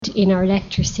in our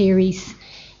lecture series,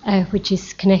 which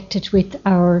is connected with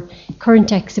our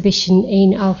current exhibition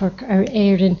in our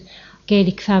Éireann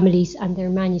Gaelic families and their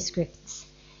manuscripts.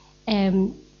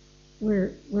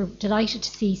 We're delighted to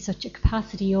see such a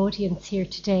capacity audience here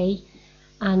today,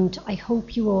 and I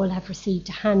hope you all have received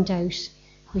a handout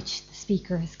which the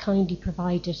speaker has kindly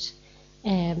provided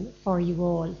for you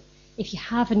all. If you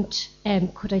haven't,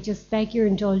 could I just beg your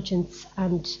indulgence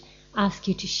and ask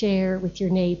you to share with your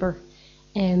neighbour,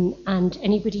 and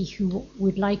anybody who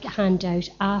would like a handout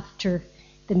after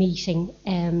the meeting,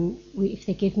 if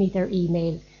they give me their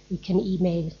email, we can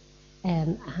email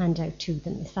a handout to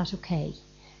them. Is that okay?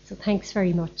 So thanks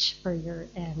very much for your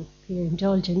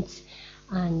indulgence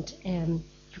and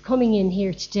for coming in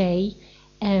here today.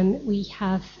 We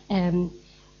have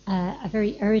a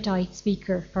very erudite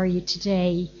speaker for you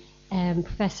today,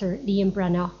 Professor Liam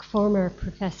Brannock, former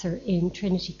professor in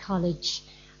Trinity College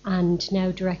and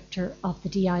now director of the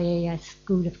DIAS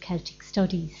School of Celtic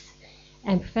Studies.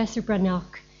 Professor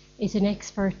Brannock is an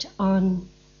expert on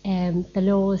the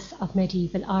laws of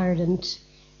medieval Ireland,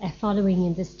 following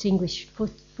in the distinguished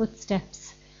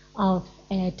footsteps of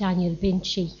Daniel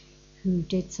Vinci, who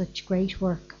did such great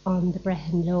work on the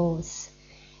Brehon Laws.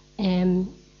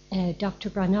 Dr.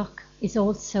 Brannock is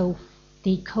also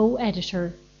the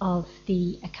co-editor of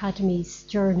the Academy's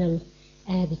journal,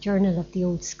 the Journal of the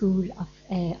Old School of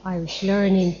Irish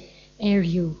Learning,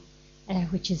 EIRU,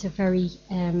 which is a very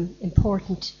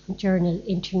important journal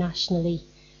internationally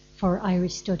for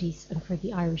Irish studies and for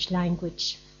the Irish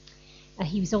language.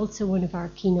 He was also one of our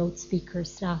keynote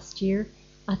speakers last year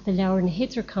at the Lower na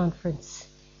Hidra conference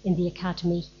in the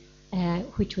Academy,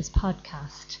 which was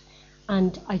podcast.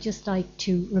 And I'd just like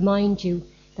to remind you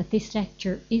that this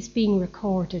lecture is being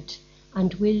recorded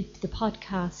and the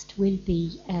podcast will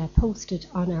be posted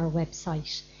on our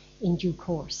website in due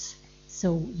course.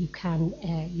 So you can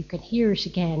hear it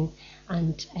again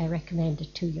and recommend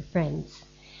it to your friends.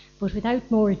 But without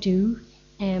more ado,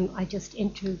 I just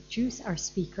introduce our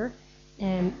speaker,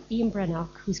 Liam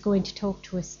Brannock, who's going to talk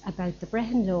to us about the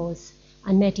Brehon Laws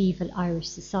and medieval Irish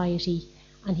society,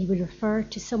 and he will refer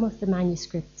to some of the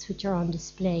manuscripts which are on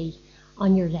display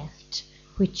on your left,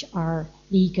 which are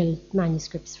legal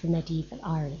manuscripts from medieval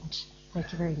Ireland.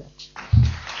 Thank you very much.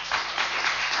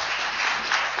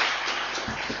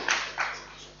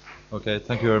 Okay,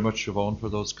 thank you very much, Siobhan, for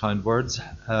those kind words.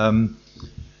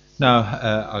 Now,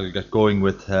 I'll get going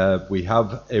with, we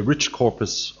have a rich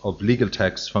corpus of legal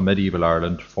texts from medieval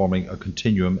Ireland forming a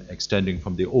continuum extending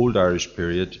from the Old Irish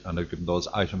period, and I've given those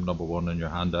item number 1 in your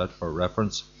handout for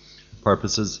reference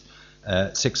purposes,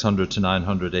 600 to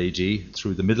 900 AD,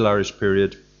 through the Middle Irish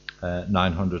period,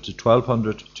 900 to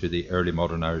 1200, to the early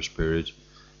modern Irish period,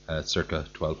 circa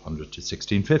 1200 to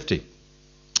 1650.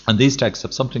 And these texts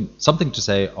have something to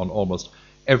say on almost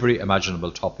every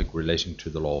imaginable topic relating to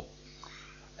the law.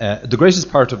 The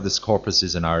greatest part of this corpus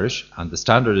is in Irish, and the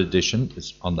standard edition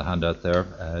is on the handout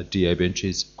there, D.A.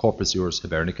 Vinci's Corpus Juris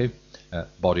Hibernicae,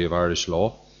 body of Irish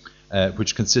law,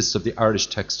 which consists of the Irish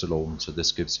text alone. So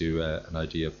this gives you an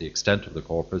idea of the extent of the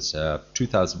corpus,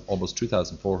 almost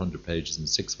 2,400 pages in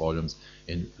 6 volumes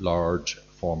in large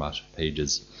format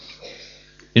pages.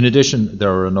 In addition,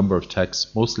 there are a number of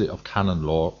texts, mostly of canon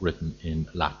law, written in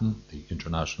Latin, the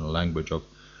international language of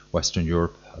Western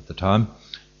Europe at the time,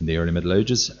 in the early Middle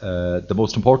Ages. The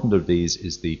most important of these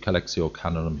is the Collectio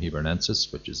Canonum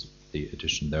Hibernensis, which is the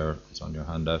edition there, is on your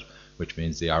handout, which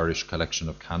means the Irish collection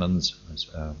of canons,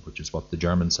 which is what the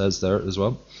German says there as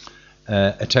well.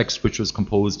 A text which was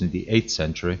composed in the 8th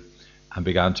century and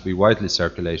began to be widely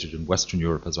circulated in Western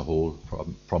Europe as a whole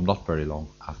from not very long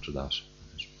after that,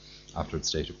 after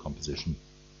its date of composition.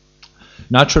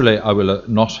 Naturally, I will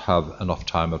not have enough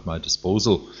time at my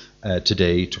disposal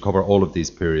today to cover all of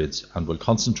these periods, and will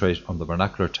concentrate on the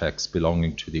vernacular texts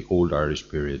belonging to the Old Irish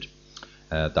period,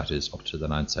 that is up to the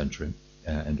 9th century,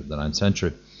 end of the 9th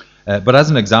century. But as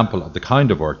an example of the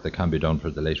kind of work that can be done for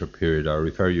the later period, I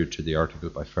refer you to the article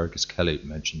by Fergus Kelly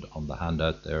mentioned on the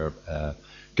handout there,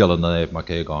 Gillen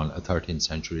MacEgon, a 13th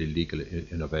century legal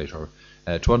innovator,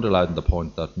 to underline the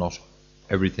point that not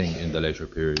everything in the later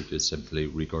period is simply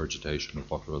regurgitation of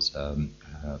what was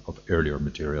of earlier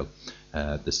material.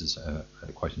 This is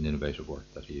quite an innovative work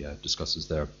that he discusses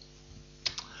there.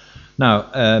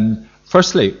 Now,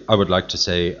 firstly, I would like to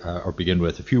say, or begin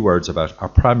with, a few words about our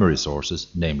primary sources,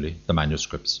 namely the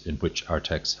manuscripts in which our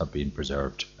texts have been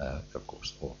preserved, of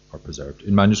course, or are preserved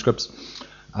in manuscripts,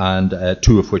 and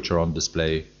 2 of which are on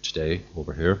display today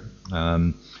over here.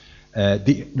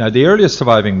 The earliest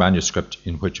surviving manuscript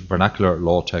in which vernacular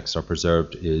law texts are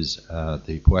preserved is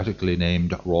the poetically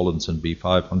named Rawlinson B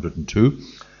 502,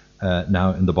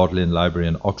 now in the Bodleian Library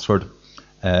in Oxford,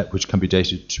 which can be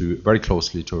dated to very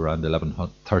closely to around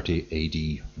 1130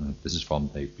 AD. This is from,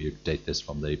 you date this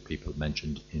from the people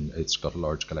mentioned in, it's got a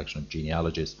large collection of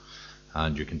genealogies,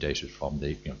 and you can date it from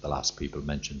the last people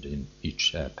mentioned in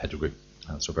each pedigree,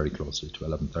 so very closely to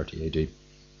 1130 AD.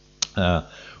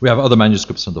 We have other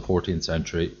manuscripts from the 14th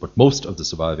century, but most of the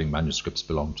surviving manuscripts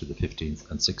belong to the 15th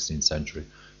and 16th century.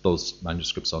 Those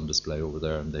manuscripts on display over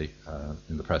there in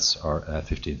the press are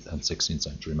 15th and 16th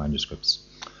century manuscripts.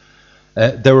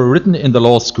 They were written in the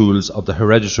law schools of the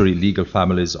hereditary legal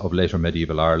families of later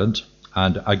medieval Ireland,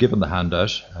 and I give on the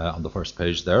handout on the first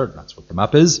page there, that's what the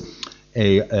map is,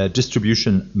 a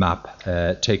distribution map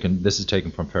this is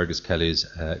taken from Fergus Kelly's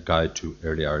Guide to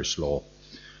Early Irish Law.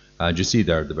 And you see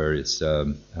there the various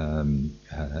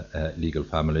legal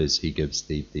families. He gives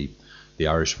the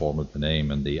Irish form of the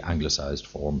name and the anglicised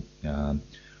form. One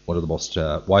of the most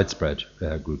widespread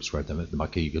groups were the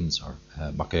MacEgans or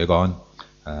MacEgon,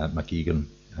 MacEgan,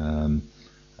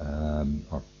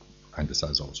 or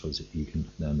anglicised also as Egan,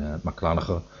 then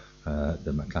MacLanacha,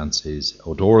 the MacClancy's,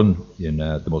 O'Doran in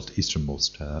the most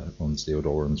easternmost ones, the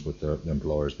O'Dorans, with their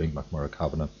employers being MacMurrough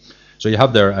Kavanagh. So you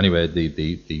have there, anyway,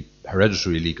 the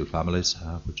hereditary legal families,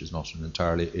 which is not an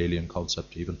entirely alien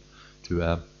concept even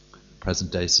to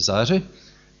present-day society,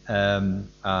 and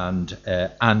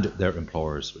their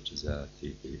employers, which is the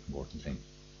important thing.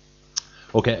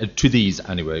 Okay, to these,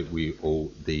 anyway, we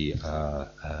owe the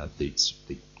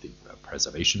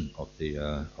preservation of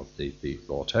the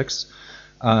law texts,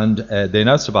 and they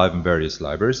now survive in various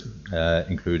libraries,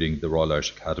 including the Royal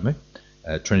Irish Academy,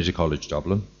 Trinity College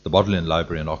Dublin, the Bodleian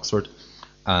Library in Oxford,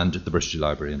 and the British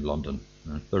Library in London.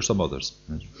 There are some others.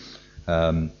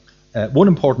 One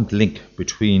important link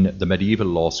between the medieval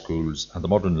law schools and the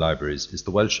modern libraries is the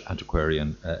Welsh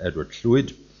antiquarian Edward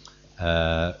Llwyd,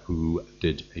 who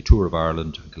did a tour of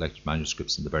Ireland and collected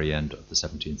manuscripts in the very end of the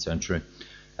 17th century.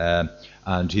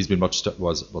 And he's been much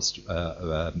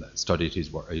studied.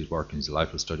 His work and his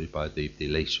life was studied by the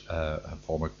late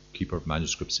former keeper of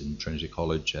manuscripts in Trinity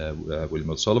College, William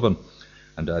O'Sullivan.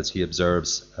 And as he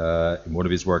observes in one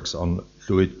of his works on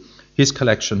Llwyd, his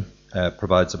collection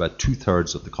provides about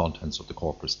 2/3 of the contents of the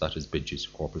corpus, that is Binch's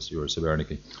Corpus Iuris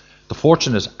Hibernici. The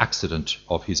fortunate accident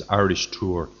of his Irish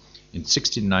tour in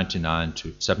 1699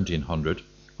 to 1700,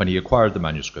 when he acquired the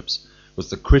manuscripts, was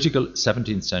the critical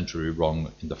 17th century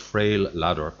rung in the frail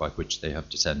ladder by which they have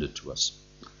descended to us.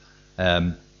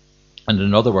 And in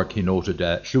another work he noted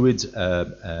Llwyd's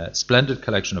splendid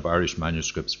collection of Irish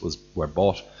manuscripts were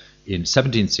bought in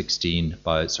 1716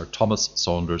 by Sir Thomas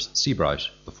Saunders Seabright,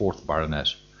 the 4th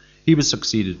Baronet. He was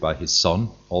succeeded by his son,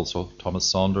 also Thomas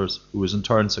Saunders, who was in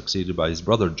turn succeeded by his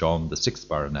brother John, the 6th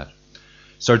Baronet.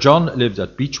 Sir John lived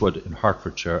at Beechwood in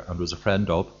Hertfordshire and was a friend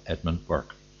of Edmund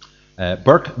Burke.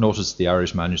 Burke noticed the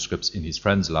Irish manuscripts in his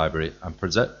friend's library and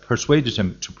persuaded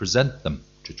him to present them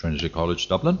to Trinity College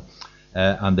Dublin,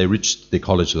 and they reached the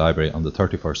college library on the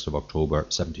 31st of October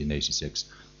 1786.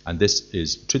 And this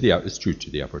is due to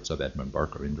the efforts of Edmund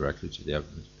Burke, or indirectly to the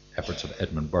efforts of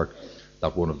Edmund Burke,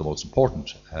 that one of the most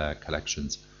important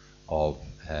collections of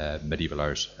medieval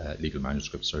Irish legal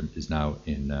manuscripts is now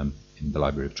in the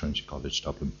library of Trinity College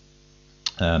Dublin.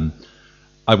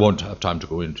 I won't have time to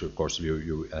go into, of course, we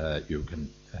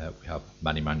have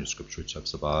many manuscripts which have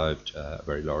survived, a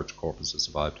very large corpus has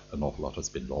survived, an awful lot has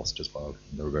been lost as well.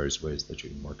 And there are various ways that you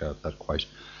can work out that quite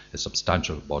a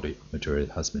substantial body of material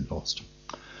has been lost.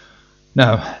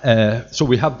 Now, so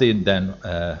we have we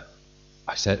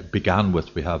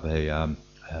have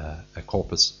a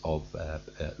corpus of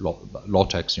law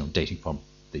texts, dating from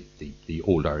the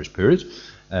Old Irish period,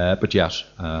 but yet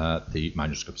the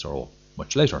manuscripts are all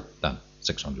much later than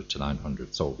 600 to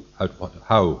 900. So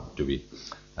how do we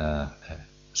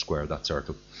square that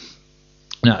circle?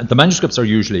 Now, the manuscripts are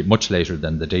usually much later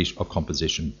than the date of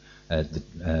composition,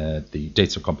 the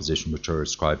dates of composition which are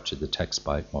ascribed to the text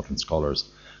by modern scholars.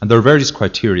 And there are various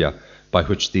criteria by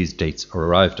which these dates are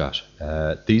arrived at.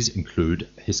 These include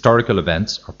historical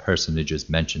events or personages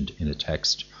mentioned in a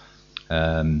text,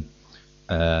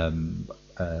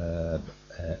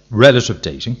 relative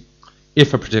dating.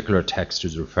 If a particular text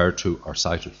is referred to or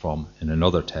cited from in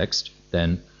another text,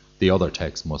 then the other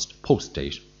text must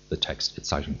post-date the text it's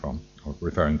citing from or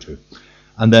referring to.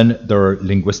 And then there are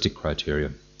linguistic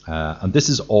criteria. And this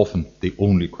is often the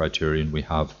only criterion we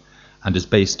have, and is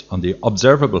based on the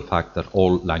observable fact that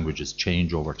all languages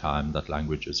change over time, that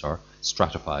languages are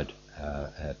stratified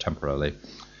temporally.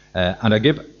 And I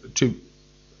give, to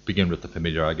begin with the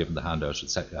familiar, I give in the handout,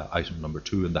 it's item number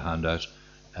 2 in the handout,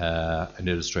 an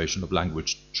illustration of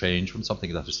language change from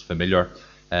something that is familiar.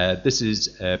 This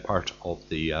is part of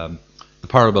the the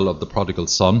parable of the prodigal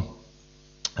son,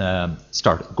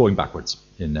 start going backwards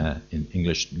in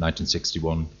English,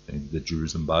 1961, in the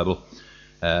Jerusalem Bible.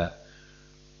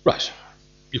 Right,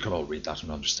 you can all read that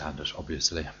and understand it,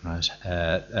 obviously. Right,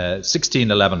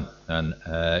 1611, and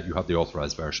you have the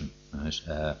Authorized Version. Right,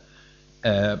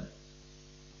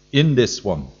 in this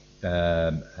one,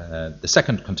 the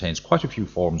second contains quite a few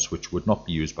forms which would not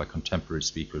be used by contemporary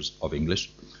speakers of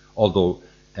English, although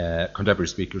contemporary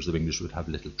speakers of English would have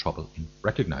little trouble in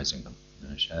recognizing them.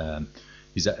 Right?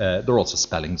 There are also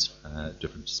spellings,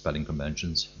 different spelling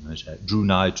conventions. Right? Drew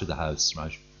nigh to the house.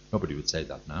 Right? Nobody would say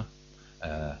that now,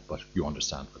 but you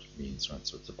understand what it means. Right?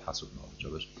 So it's a passive knowledge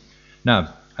of it.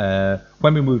 Now,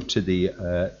 when we move to the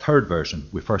third version,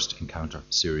 we first encounter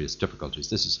serious difficulties.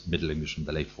 This is Middle English from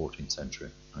the late 14th century.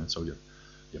 Right? So you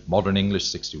have Modern English,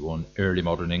 61, Early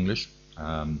Modern English,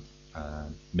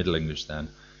 Middle English then.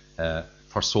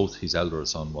 For Soth his elder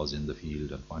son was in the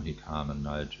field, and when he came and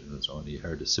nigh and so on, he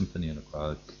heard a symphony in a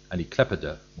crowd, and he cleped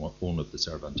one of the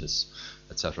Cervantes,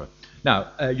 etc.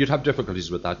 Now, you'd have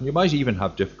difficulties with that, and you might even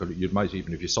have difficulty. You might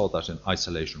even, if you saw that in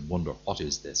isolation, wonder what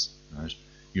is this? Right?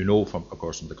 You know, from of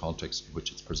course, from the context in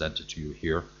which it's presented to you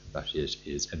here, that it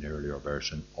is an earlier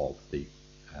version of the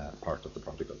part of the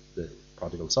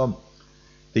prodigal son.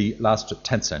 The last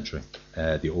 10th century,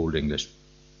 the Old English.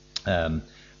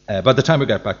 By the time we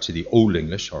get back to the Old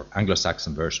English, or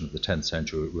Anglo-Saxon version of the 10th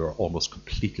century, we were almost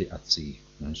completely at sea.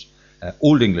 Right?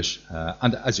 Old English,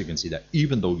 and as you can see that,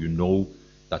 even though you know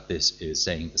that this is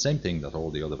saying the same thing that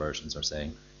all the other versions are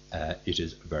saying, it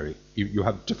is you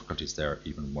have difficulties there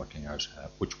even working out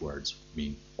which words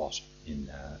mean what in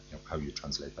how you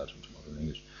translate that into modern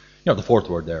English. The fourth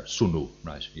word there, sunu,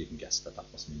 right? You can guess that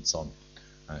must mean son,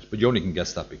 right? But you only can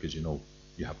guess that because you know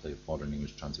you have the modern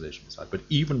English translation beside. But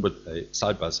even with a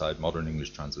side-by-side modern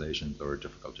English translation, there are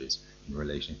difficulties in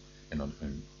relating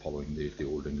in following the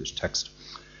Old English text.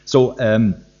 So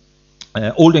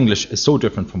Old English is so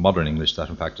different from modern English that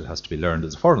in fact it has to be learned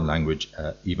as a foreign language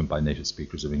even by native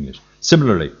speakers of English.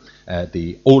 Similarly,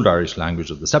 the Old Irish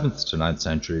language of the 7th to 9th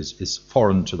centuries is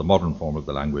foreign to the modern form of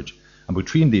the language, and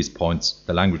between these points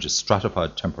the language is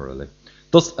stratified temporally,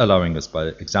 thus allowing us, by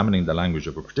examining the language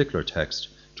of a particular text,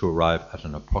 to arrive at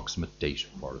an approximate date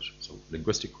for it. So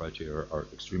linguistic criteria are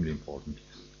extremely important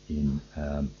in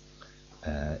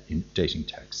dating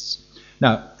texts.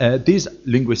 Now, these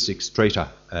linguistic strata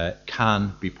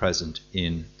can be present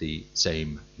in the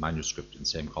same manuscript, in the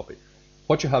same copy.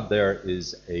 What you have there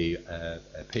is a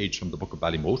page from the Book of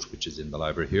Ballymote, which is in the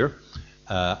library here.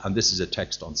 And this is a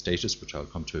text on status, which I'll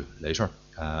come to later.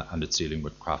 And it's dealing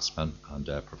with craftsmen and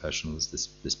professionals,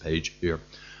 this page here.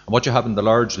 And what you have in the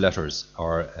large letters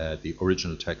are the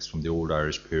original text from the Old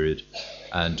Irish period.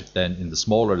 And then in the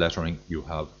smaller lettering, you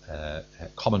have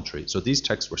commentary. So these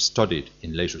texts were studied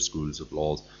in later schools of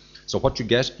laws. So what you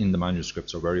get in the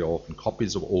manuscripts are very often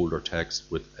copies of older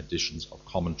texts with additions of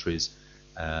commentaries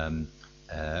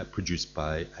produced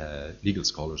by legal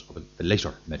scholars of the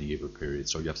later medieval period.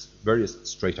 So you have various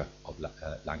strata of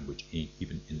language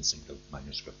even in a single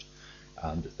manuscript.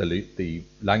 And the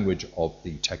language of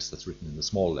the text that's written in the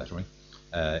small lettering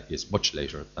is much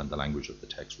later than the language of the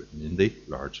text written in the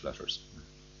large letters.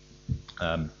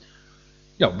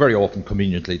 Very often,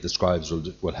 conveniently, the scribes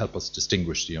will help us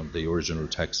distinguish the original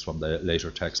text from the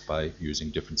later text by using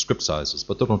different script sizes,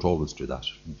 but they don't always do that.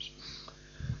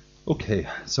 Okay,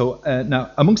 so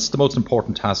now, amongst the most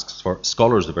important tasks for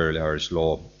scholars of early Irish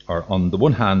law are, on the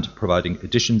one hand, providing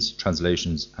editions,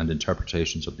 translations, and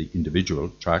interpretations of the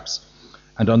individual tracts,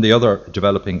 and on the other,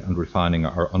 developing and refining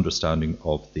our understanding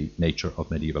of the nature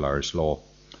of medieval Irish law.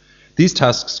 These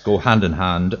tasks go hand in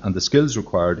hand, and the skills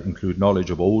required include knowledge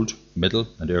of Old, Middle,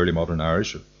 and Early Modern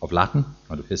Irish, of Latin,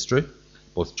 and of history,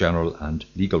 both general and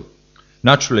legal.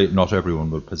 Naturally, not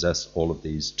everyone will possess all of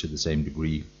these to the same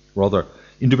degree. Rather,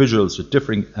 individuals with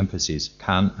differing emphases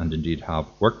can, and indeed have,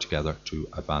 worked together to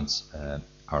advance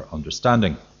our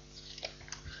understanding.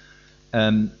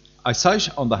 I cite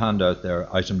on the handout there,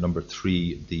 item number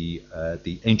 3,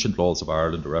 the Ancient Laws of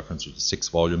Ireland, a reference to the 6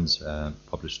 volumes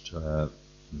published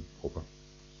over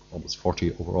almost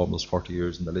 40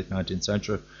 years in the late 19th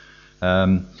century.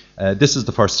 This is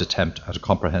the first attempt at a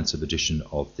comprehensive edition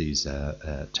of these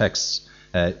texts.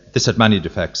 This had many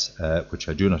defects, which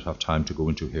I do not have time to go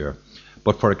into here.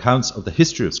 But for accounts of the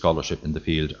history of scholarship in the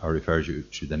field, I refer you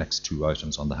to the next 2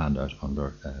 items on the handout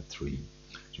under 3.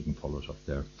 So you can follow it up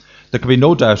there. There can be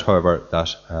no doubt, however,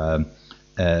 that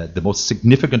the most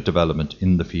significant development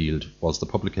in the field was the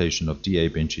publication of D.A.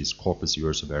 Binchy's Corpus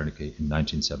Juris Hibernicae in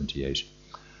 1978.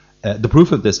 The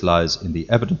proof of this lies in the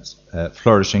evidence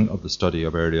flourishing of the study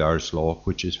of early Irish law,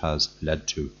 which it has led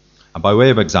to. And by way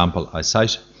of example,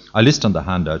 I list on the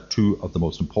handout two of the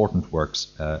most important works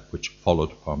which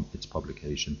followed from its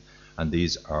publication, and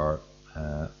these are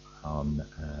on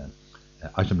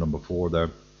item number 4 there.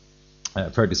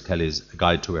 Fergus Kelly's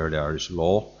Guide to Early Irish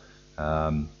Law,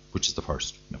 which is the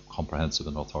first comprehensive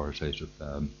and authoritative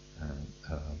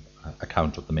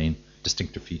account of the main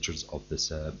distinctive features of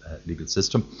this legal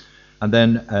system. And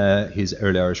then his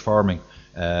Early Irish Farming,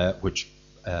 which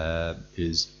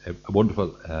is a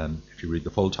wonderful, if you read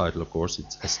the full title, of course,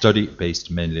 it's a study based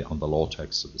mainly on the law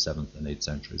texts of the 7th and 8th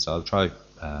centuries. So I'll try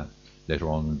later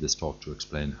on in this talk to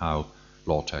explain how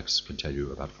law texts can tell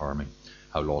you about farming,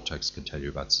 how law texts can tell you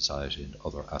about society and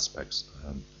other aspects,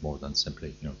 more than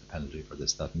simply the penalty for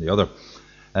this, that, and the other.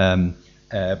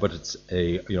 But it's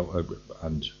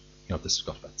and this has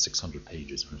got about 600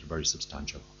 pages, and it's a very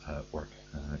substantial work.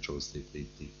 It shows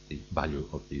the value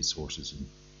of these sources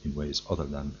in ways other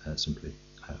than simply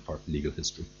for legal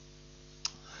history.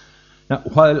 Now,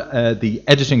 while the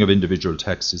editing of individual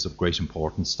texts is of great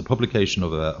importance, the publication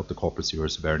of the Corpus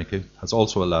Juris Hibernicae has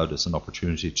also allowed us an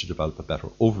opportunity to develop a better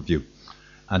overview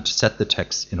and to set the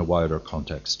text in a wider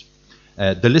context.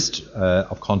 The list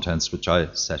of contents which I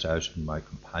set out in my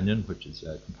companion, which is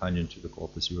a companion to the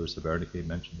Corpus Juris Hibernicae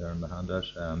mentioned there in the handout,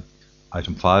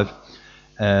 item 5,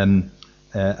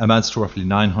 amounts to roughly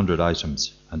 900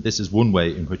 items, and this is one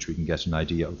way in which we can get an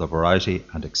idea of the variety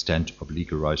and extent of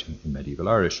legal writing in medieval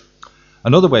Irish.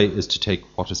 Another way is to take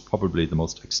what is probably the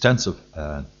most extensive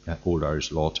Old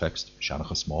Irish law text,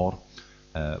 Seanachas Mór,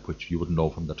 which you wouldn't know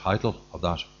from the title of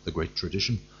that, the great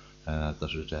tradition, that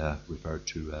it referred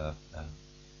to,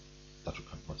 that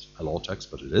was a law text,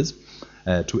 but it is,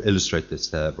 to illustrate this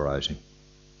variety.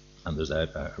 And there's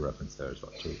a reference there as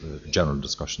well to the general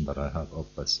discussion that I have of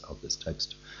this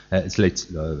text. It's late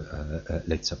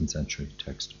 7th century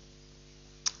text.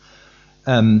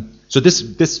 So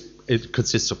this it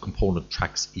consists of component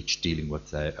tracts, each dealing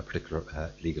with a particular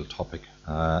legal topic.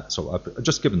 So I've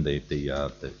just given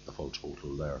the full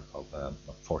total there of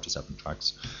 47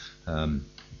 tracts.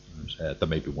 There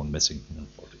may be one missing.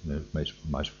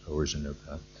 Might originally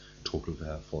have totaled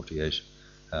 48.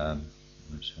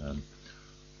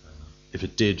 If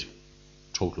it did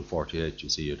total 48, you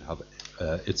see you'd have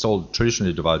it's all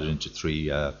traditionally divided into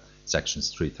 3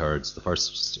 sections, 3/3. The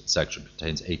first section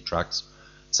contains 8 tracts.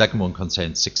 Second one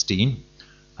contains 16,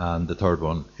 and the third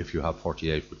one, if you have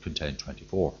 48, would contain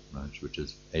 24, right, which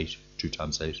is 8, 2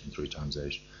 times 8, and 3 times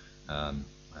 8.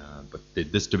 But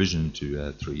this division into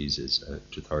 3s is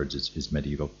 2/3 is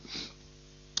medieval.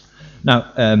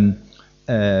 Now,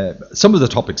 some of the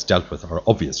topics dealt with are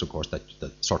obvious, of course, that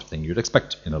the sort of thing you'd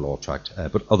expect in a law tract,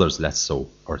 but others less so,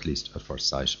 or at least at first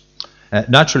sight.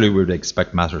 Naturally, we would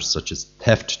expect matters such as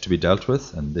theft to be dealt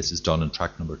with, and this is done in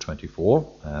tract number 24,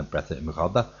 Bretha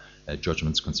Imrada,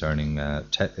 judgments concerning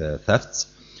thefts.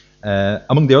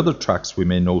 Among the other tracts, we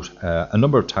may note a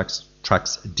number of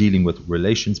tracts dealing with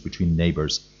relations between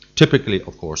neighbours, typically,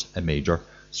 of course, a major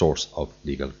source of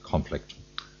legal conflict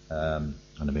and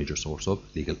a major source of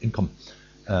legal income.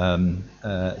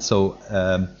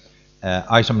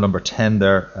 Item number 10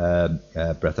 there,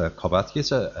 Bretha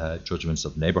Kovathiesa, judgments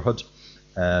of neighbourhood.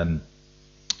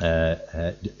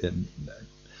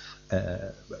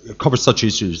 Covers such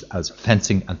issues as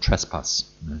fencing and trespass.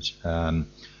 Right?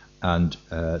 And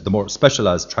the more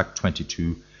specialised tract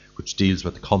 22, which deals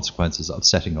with the consequences of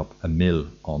setting up a mill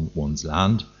on one's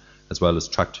land, as well as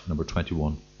tract number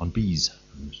 21 on bees,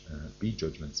 bee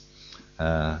judgments.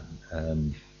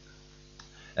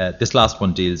 This last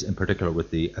one deals in particular with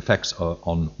the effects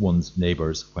on one's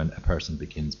neighbours when a person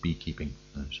begins beekeeping.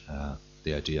 Right?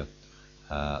 The idea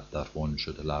that one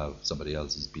should allow somebody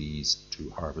else's bees to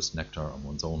harvest nectar on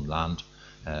one's own land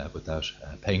without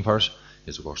paying for it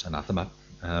is, of course, anathema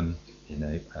in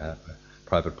a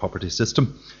private property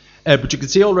system. But you can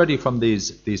see already from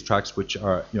these tracts, which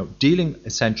are dealing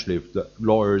essentially with the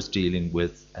lawyers dealing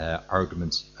with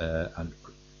arguments and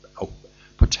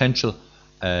potential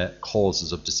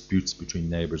causes of disputes between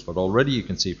neighbours. But already you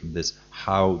can see from this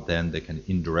how then they can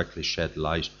indirectly shed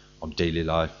light on daily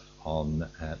life, on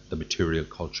the material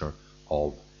culture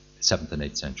of 7th and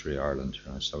 8th century Ireland.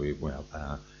 So we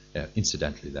have,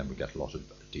 incidentally, then we get a lot of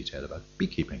detail about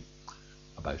beekeeping,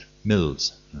 about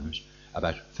mills, right,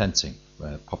 about fencing,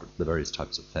 the various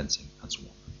types of fencing, and so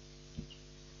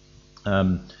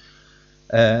on.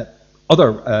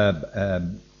 Other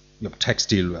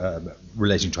textile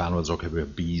relating to animals, okay, we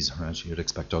have bees, right? You'd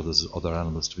expect other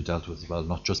animals to be dealt with as well,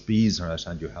 not just bees, right?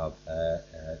 And you have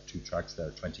 2 tracts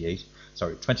there,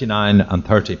 29 and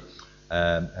 30.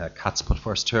 Cats put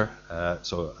first here,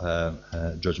 so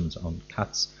judgments on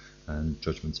cats, and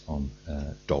judgments on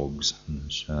dogs.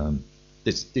 And,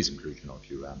 these include, if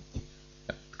you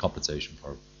compensation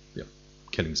for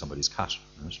killing somebody's cat,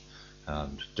 right?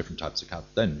 And different types of cat.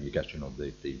 Then you get,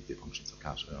 the functions of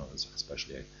cat,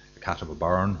 especially a cat of a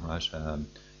barn, right?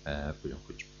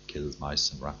 Which kills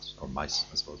mice and rats, or mice,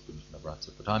 I suppose, we didn't have rats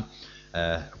at the time.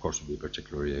 Of course, would be a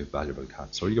particularly valuable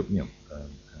cat. So you got,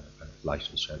 light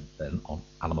is shed then on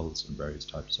animals and various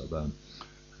types of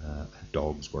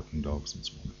dogs, working dogs, and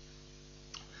so on.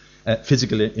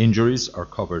 Physical injuries are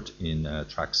covered in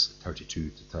tracts 32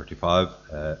 to 35,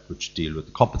 which deal with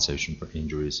the compensation for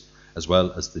injuries, as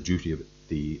well as the duty of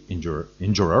the injurer.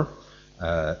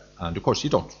 And of course,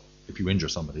 if you injure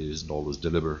somebody, it isn't always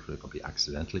deliberate. It could be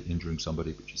accidentally injuring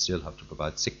somebody, but you still have to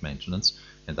provide sick maintenance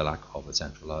in the lack of a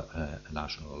central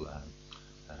national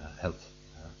health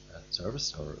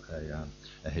service, or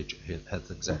a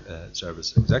health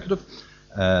service executive.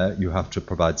 You have to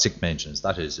provide sick maintenance.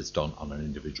 That is, it's done on an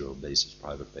individual basis,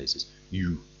 private basis.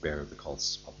 You bear the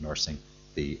costs of nursing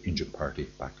the injured party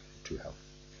back to health.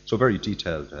 So very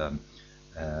detailed.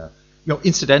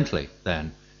 Incidentally,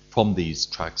 then, from these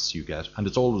tracts you get, and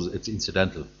it's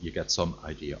incidental, you get some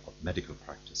idea of medical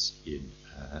practice in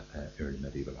early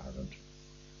medieval Ireland.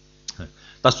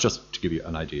 That's just to give you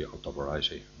an idea of the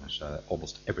variety.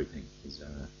 Almost everything is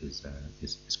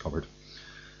covered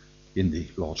in the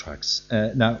law tracts.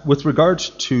 Now, with regard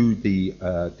to the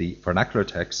vernacular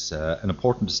texts, an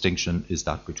important distinction is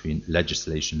that between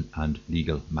legislation and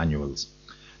legal manuals.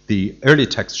 The early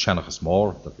text Seanachas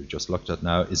Mór that we've just looked at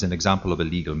now is an example of a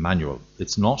legal manual.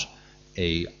 It's not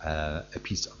a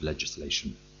piece of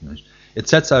legislation. Right? It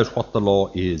sets out what the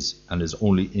law is and is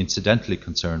only incidentally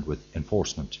concerned with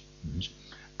enforcement. Right?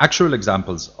 Actual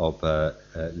examples of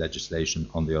legislation,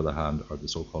 on the other hand, are the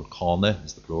so-called cáine,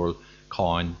 is the plural,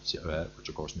 coin, which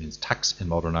of course means tax in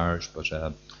modern Irish, but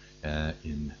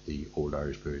in the Old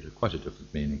Irish period, had quite a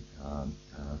different meaning.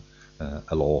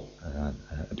 A law,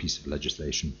 a piece of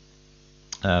legislation.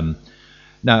 Now,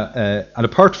 and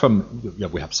apart from,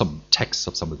 we have some texts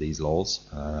of some of these laws,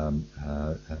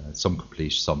 some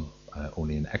complete, some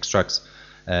only in extracts.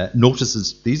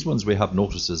 Notices, these ones we have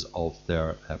notices of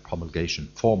their promulgation,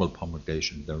 formal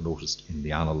promulgation. They're noticed in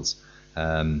the annals.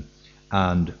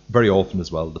 And very often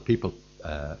as well, the people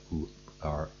who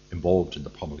are involved in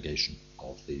the promulgation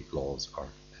of the laws are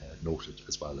noted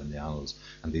as well in the annals,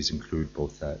 and these include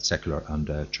both secular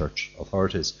and church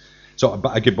authorities. So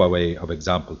I give by way of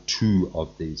example 2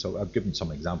 of these. So I've given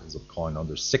some examples of coin.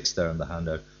 There's 6 there in the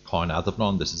handout. Coin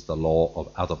Adabnon, this is the law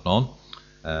of Adabnon.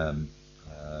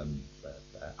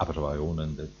 Abbot of Iona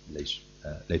in the late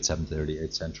 7th, early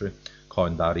 8th century.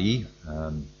 Coin Dari,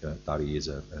 Dari is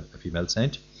a female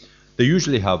saint. They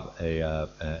usually have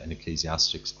an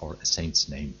ecclesiastic's or a saint's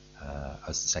name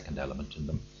as the second element in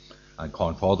them. And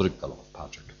Coin Fodric, the law of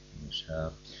Patrick.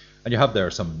 And you have there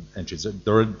some entries.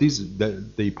 There are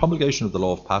the promulgation of the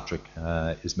law of Patrick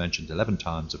is mentioned 11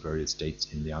 times at various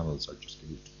dates in the annals. I'll just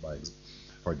give you,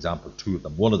 for example, 2 of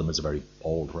them. One of them is a very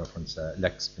old reference,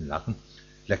 lex in Latin.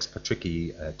 Lex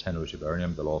Patrici tenor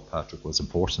Tiberium, the law of Patrick, was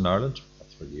enforced in Ireland.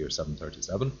 That's for the year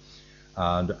 737.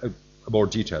 And a more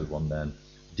detailed one then,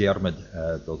 Diarmid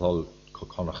Dodol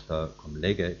Connachta cum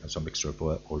lege, so a mixture of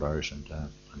Old Irish and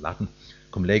Latin,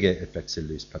 cum lege et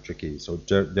vexilis Patrici. So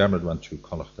Diarmid went to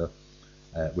Connachta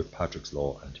with Patrick's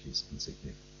law and his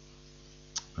insignia.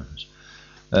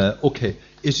 Okay,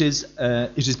 it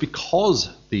is because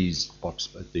these books,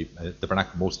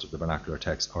 most of the vernacular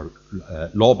texts, are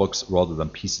law books rather than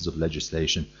pieces of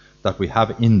legislation, that we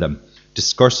have in them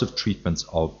discursive treatments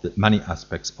of the many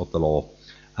aspects of the law,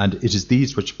 and it is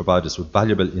these which provide us with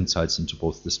valuable insights into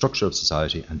both the structure of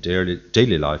society and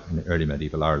daily life in early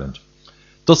medieval Ireland.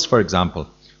 Thus, for example,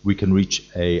 we can reach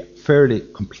a fairly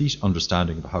complete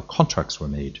understanding of how contracts were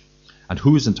made and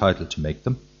who is entitled to make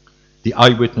them, the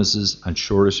eyewitnesses and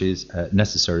sureties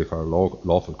necessary for a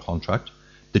lawful contract,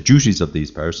 the duties of these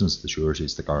persons, the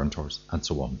sureties, the guarantors, and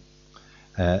so on.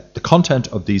 The content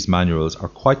of these manuals are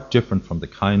quite different from the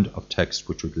kind of text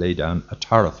which would lay down a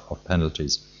tariff of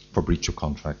penalties for breach of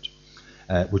contract,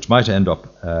 which might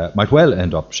well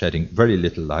end up shedding very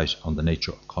little light on the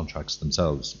nature of contracts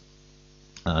themselves.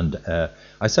 And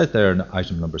I cite there in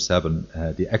item number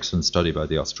 7 the excellent study by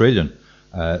the Australian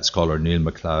scholar Neil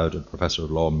MacLeod and Professor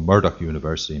of Law at Murdoch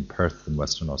University in Perth in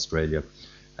Western Australia,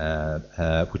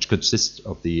 which consists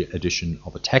of the addition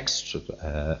of a text,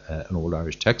 an Old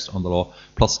Irish text on the law,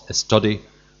 plus a study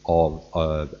of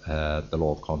the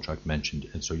law of contract mentioned.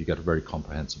 And so you get a very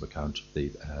comprehensive account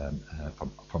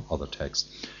from other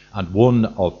texts. And one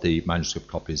of the manuscript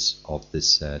copies of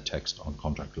this text on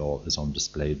contract law is on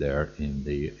display there in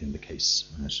the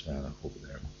case over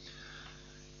there.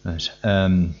 Right.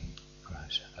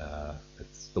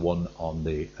 It's the one on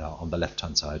the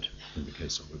left-hand side in the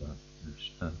case over there.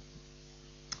 Right.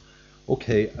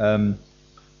 Okay.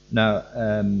 Now,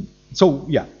 so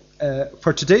yeah,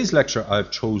 for today's lecture,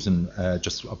 I've chosen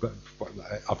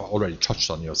I've already touched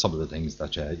on some of the things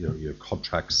that your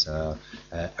contracts a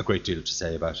great deal to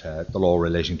say about the law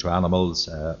relating to animals,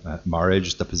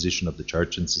 marriage, the position of the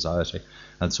church in society,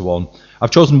 and so on.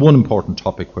 I've chosen one important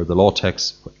topic where the law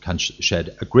text can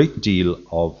shed a great deal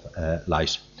of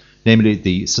light, namely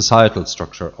the societal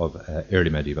structure of early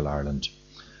medieval Ireland.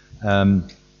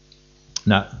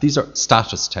 Now, these are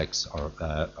status texts, or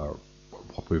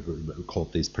what we would call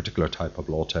these particular type of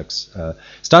law texts.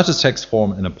 Status texts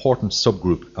form an important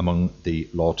subgroup among the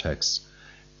law texts.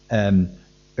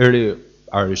 Early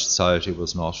Irish society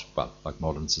was not, well, like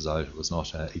modern society, was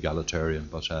not egalitarian,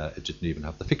 but it didn't even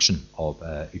have the fiction of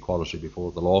equality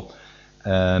before the law.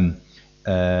 And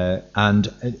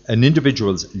an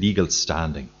individual's legal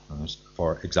standing, right?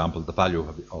 For example, the value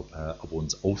of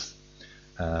one's oath.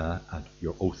 And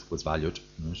your oath was valued.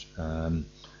 Right?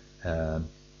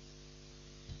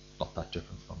 Not that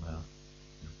different from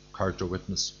character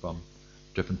witness from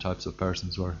different types of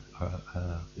persons, where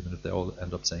even if they all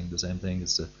end up saying the same thing,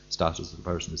 it's the status of the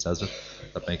person who says it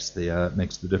that makes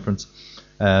the difference.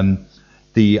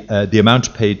 The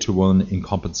amount paid to one in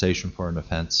compensation for an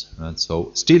offence. Right?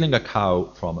 So stealing a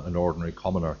cow from an ordinary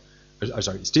commoner.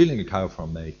 Stealing a cow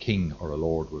from a king or a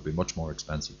lord would be much more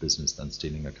expensive business than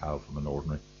stealing a cow from an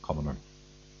ordinary commoner.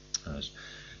 Right.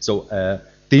 So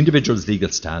the individual's legal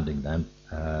standing then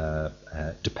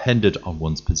depended on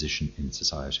one's position in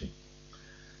society.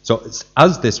 So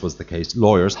as this was the case,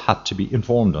 lawyers had to be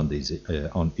informed on these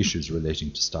on issues relating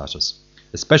to status,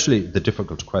 especially the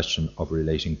difficult question of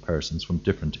relating persons from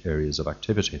different areas of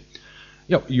activity.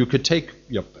 You could take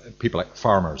people like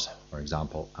farmers, for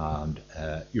example, and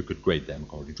you could grade them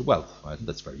according to wealth. Right? And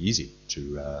that's very easy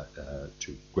to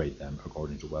grade them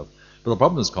according to wealth. But the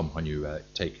problems come when you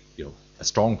take a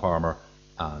strong farmer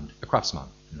and a craftsman.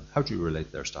 How do you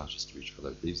relate their status to each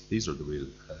other? These are the real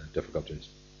difficulties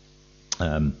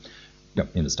in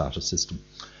the status system.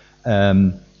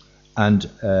 But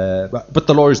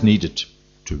the lawyers needed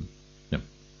to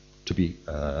be.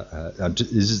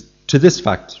 This is to this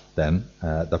fact, then,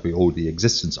 that we owe the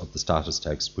existence of the status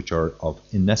texts, which are of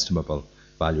inestimable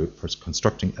value for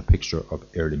constructing a picture of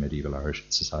early medieval Irish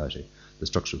society, the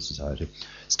structure of society.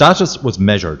 Status was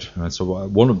measured, right? So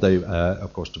one of the,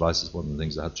 of course, devices, one of the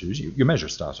things I had to use, you measure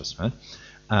status, right?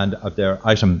 And there,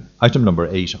 item number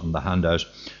 8 on the handout,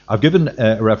 I've given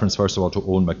a reference, first of all, to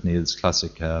Owen MacNeill's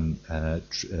classic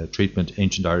treatment,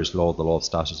 Ancient Irish Law, the Law of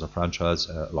Status or Franchise,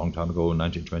 a long time ago in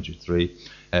 1923,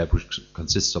 which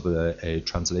consists of a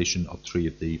translation of 3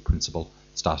 of the principal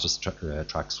status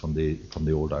tracts from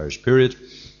the Old Irish period,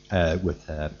 with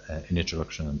an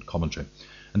introduction and commentary.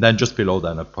 And then just below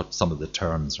that, I've put some of the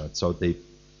terms, right? So the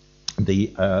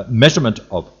measurement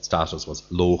of status was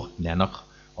loch nenach,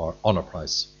 or honour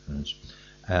price. Right?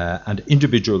 And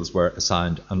individuals were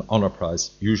assigned an honour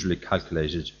price, usually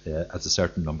calculated as a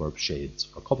certain number of shades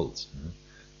or cobbles. Right?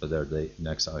 So they're the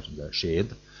next item there,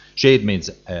 shade. Shade means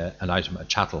an item, a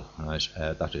chattel, right?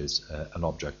 That is an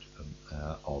object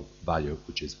of value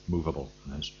which is movable.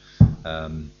 Right?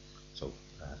 So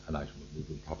an item of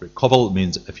movable property. Cobble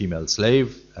means a female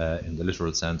slave in the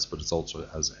literal sense, but it's also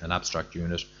as an abstract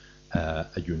unit, a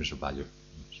unit of value.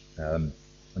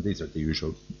 And these are the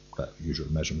usual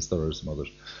measurements. There are some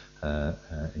others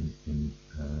in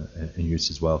use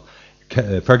as well.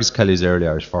 Fergus Kelly's Early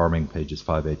Irish Farming, pages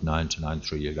 589 to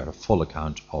 93. You got a full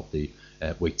account of the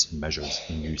weights and measures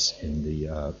in use in the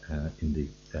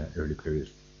early period.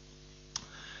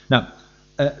 Now,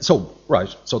 so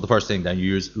the first thing then, you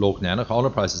use loch nenach. Honour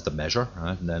price is the measure,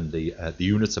 right? And then the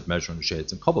units of measuring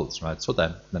shades and cobbles, right? So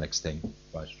then the next thing,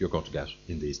 right, you're going to get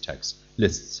in these texts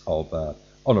lists of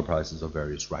honour prices of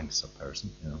various ranks of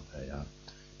person. A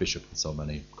bishop has so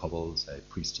many cobbles, a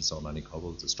priest has so many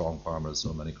cobbles, a strong farmer has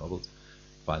so many cobbles.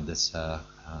 I find this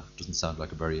doesn't sound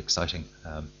like a very exciting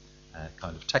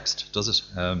kind of text, does it?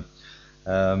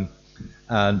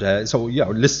 So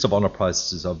lists of honour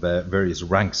prices of various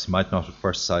ranks might not at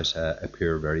first sight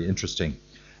appear very interesting.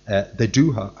 They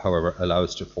do, however, allow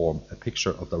us to form a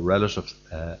picture of the relative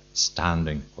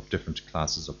standing of different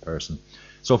classes of person.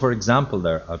 So, for example,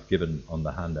 there I've given on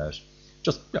the handout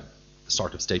just the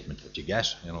sort of statement that you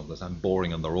get, that I'm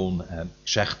boring on their own.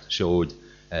 Shecht showed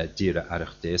Dira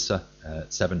Arach Desa,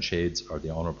 7 shades are the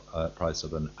honour price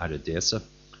of an Aradesa.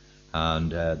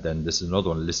 And then this is another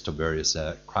one, a list of various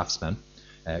craftsmen.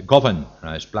 Govan,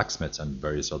 right, blacksmiths and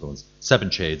various other ones,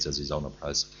 7 shades as his honour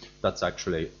price. That's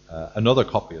actually another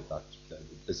copy of that.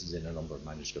 this is in a number of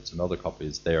manuscripts. Another copy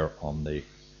is there on the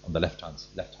left-hand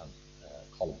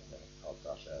column of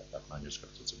that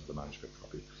manuscript. It's another manuscript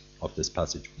copy of this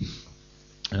passage.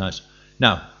 Right.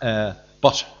 Now,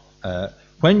 but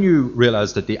when you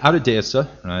realise that the Aridaesa,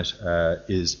 right,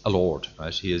 is a lord,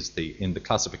 right? He is in the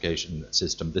classification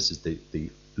system. This is the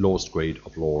lowest grade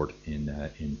of lord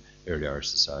in early Irish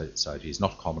society. He's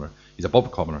not a commoner. He's above a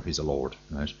commoner. He's a lord,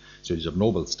 right? So he's of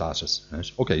noble status, right?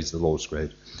 Okay, he's the lowest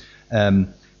grade.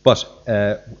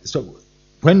 So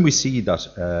when we see that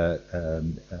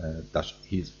that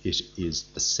it is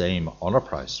the same honour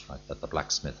price, right, that the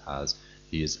blacksmith has,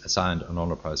 he is assigned an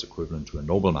honour price equivalent to a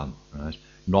nobleman, right,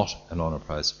 not an honour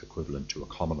price equivalent to a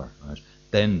commoner, right.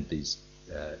 Then these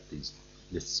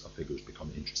lists of figures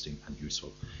become interesting and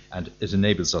useful, and it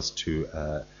enables us to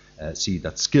see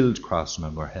that skilled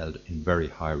craftsmen were held in very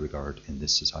high regard in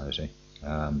this society,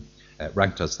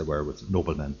 ranked as they were with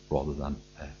noblemen rather than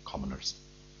commoners.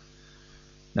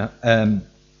 Now,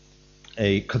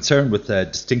 a concern with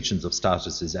distinctions of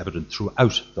status is evident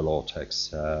throughout the law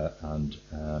texts, and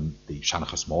the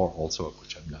Seanachas Mór also,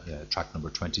 which tract number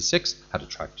 26, had a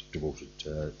tract devoted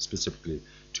specifically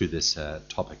to this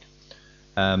topic.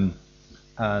 And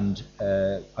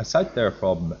I cite there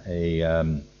from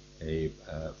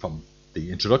from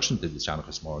the introduction to the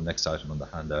Seanachas Mór, next item on the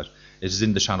handout. It is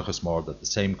in the Seanachas Mór that the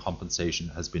same compensation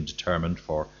has been determined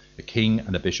for a king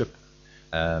and a bishop.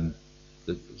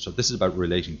 So this is about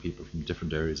relating people from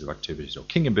different areas of activity. So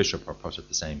king and bishop are put at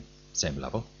the same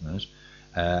level. Right?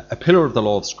 A pillar of the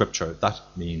law of scripture, that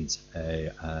means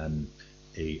a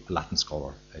Latin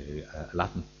scholar, a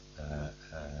Latin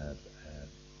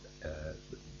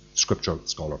scripture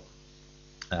scholar,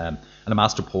 and a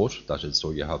master poet. That is,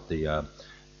 so you have the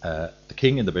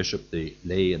king and the bishop, the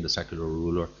lay and the secular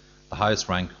ruler, the highest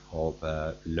rank of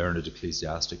learned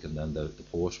ecclesiastic, and then the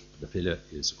poet, the file,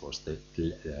 is of course the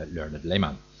learned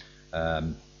layman,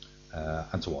 and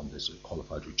so on. There's a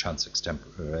qualified who chants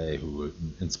extempore, who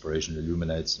inspiration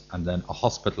illuminates, and then a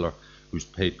hospitaller who's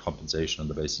paid compensation on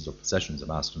the basis of possessions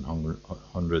amassed in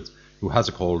hundreds, who has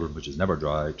a cauldron which is never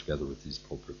dry, together with these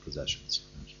appropriate possessions.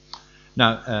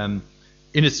 Now,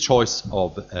 in its choice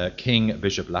of king,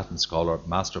 bishop, Latin scholar,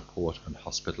 master poet, and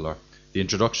hospitaller, the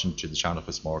introduction to the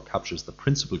Seanachas Mór captures the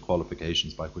principal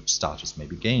qualifications by which status may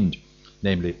be gained,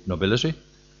 namely nobility,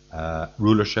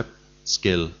 rulership,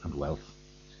 skill, and wealth.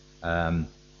 And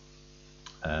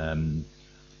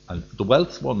the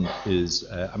wealth one is,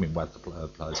 wealth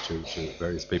applies to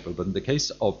various people, but in the case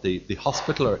of the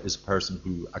hospitaller is a person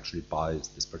who actually buys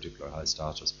this particular high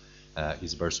status.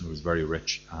 He's a person who is very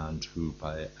rich and who,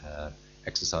 by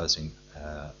exercising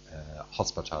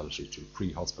hospitality, to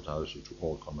free hospitality to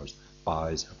all comers,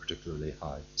 buys a particularly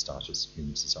high status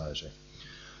in society.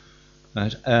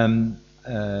 Right.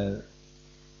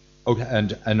 Okay,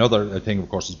 and another thing, of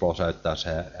course, is brought out, that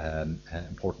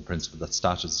important principle that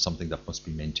status is something that must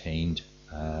be maintained,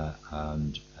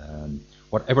 and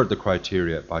whatever the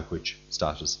criteria by which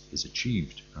status is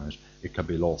achieved, right, it can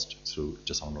be lost through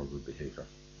dishonourable behaviour.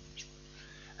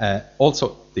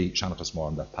 Also, the Seanachas Mór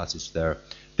in that passage there,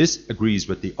 this agrees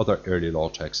with the other early law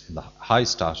texts in the high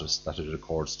status that it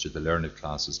accords to the learned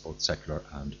classes, both secular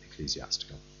and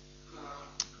ecclesiastical.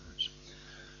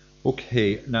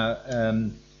 Okay, now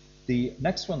the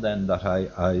next one then that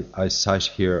I cite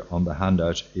here on the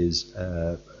handout is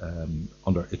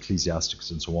under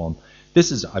ecclesiastics and so on.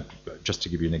 This is, just to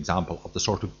give you an example of the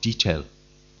sort of detail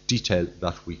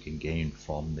that we can gain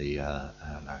from the,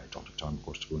 and I don't have time, of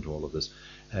course, to go into all of this,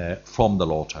 from the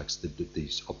law text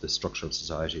of the structure of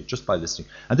society, just by listening.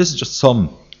 And this is just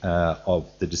some of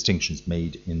the distinctions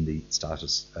made in the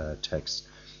status text.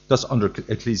 Thus, under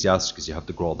ecclesiastics, you have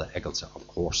the Gráda Eagailte, of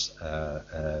course,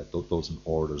 those in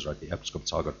orders, right? The Episcop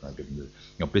Sagat, now given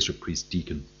the bishop, priest,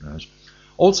 deacon, right?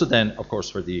 Also, then, of course,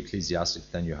 for the ecclesiastics,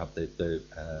 then you have the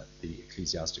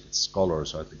ecclesiastic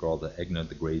scholars, right? The Gráda Eagna,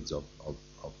 the grades of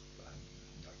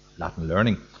Latin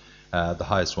learning. The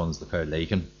highest one is the fair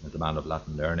Lacan, the man of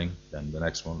Latin learning. Then the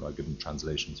next one, I've given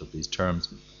translations of these terms.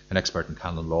 An expert in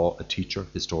canon law, a teacher,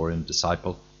 historian,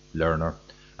 disciple, learner.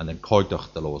 And then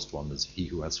Coigdach, the lowest one, is he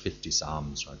who has 50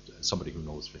 psalms, right? Somebody who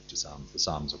knows 50 psalms. The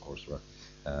psalms, of course, were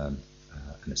an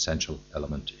essential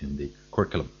element in the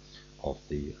curriculum of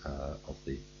the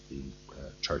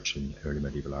church in early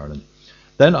medieval Ireland.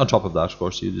 Then, on top of that, of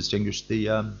course, you distinguish the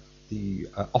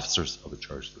officers of the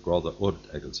church, the Gráda Ud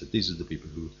Eagailte. These are the people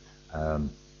who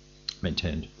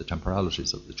maintained the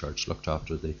temporalities of the church, looked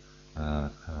after the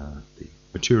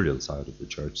material side of the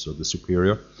church. So the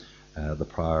superior, the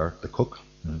prior, the cook.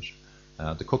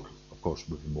 Right? The cook, of course,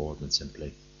 would be more than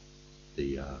simply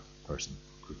the person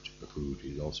cook the food.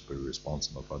 He'd also be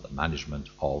responsible for the management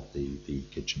of the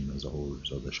kitchen as a whole,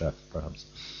 so the chef perhaps,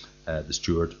 the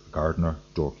steward, gardener,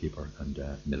 doorkeeper, and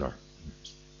miller.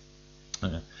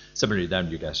 Similarly, then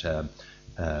you get 7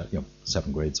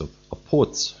 grades of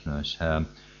poets. Right?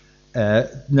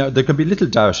 Now there can be little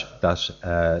doubt that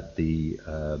the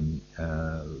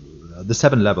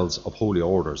 7 levels of holy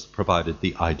orders provided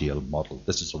the ideal model.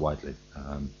 This is a widely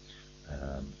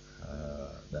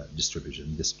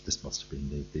distribution. This must have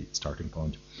been the starting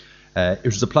point. It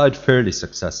was applied fairly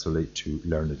successfully to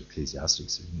learned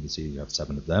ecclesiastics. You can see you have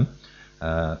 7 of them,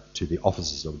 to the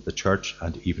offices of the church,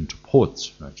 and even to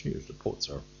poets. Actually, the poets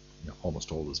are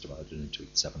almost always divided into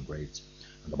 7 grades,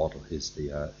 and the model is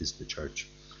the church.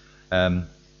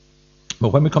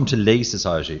 But when we come to lay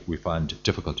society, we find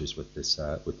difficulties with this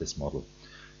model.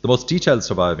 The most detailed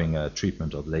surviving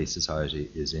treatment of lay society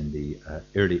is in the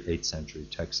early 8th century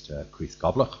text Cuith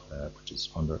Goblach, which is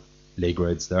under lay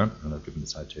grades there, and I've given the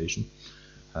citation.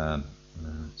 So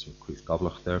Cuith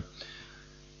Goblach there.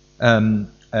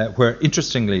 Where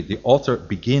interestingly the author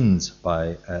begins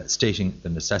by stating the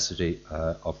necessity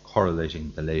of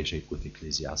correlating the laity with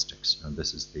ecclesiastics, and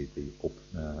this is the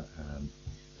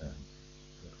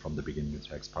from the beginning of the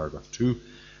text, paragraph 2,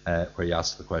 where he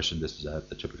asks the question. This is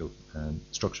the typical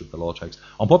structure of the law text.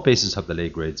 On what basis have the lay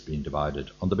grades been divided?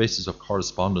 On the basis of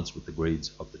correspondence with the grades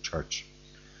of the church.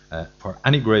 For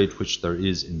any grade which there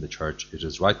is in the church, it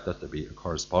is right that there be a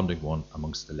corresponding one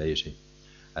amongst the laity,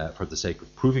 for the sake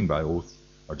of proving by oath,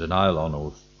 or denial on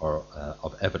oath, or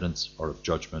of evidence, or of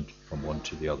judgment from one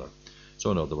to the other. So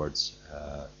in other words,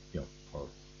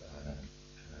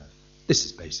 this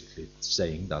is basically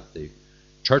saying that the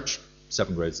church,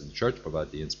 7 grades of the church,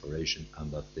 provide the inspiration,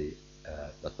 and that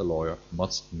the lawyer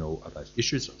must know about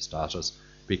issues of status,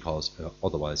 because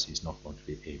otherwise he's not going to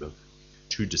be able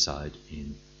to decide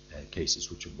in cases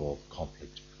which involve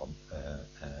conflict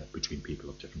between people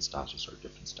of different status or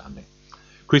different standing.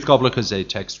 Cuith Goblach is a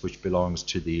text which belongs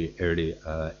to the early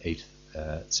 8th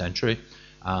century,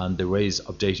 and the ways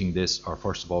of dating this are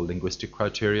first of all linguistic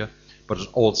criteria, but it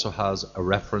also has a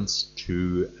reference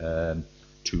to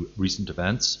recent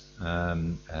events.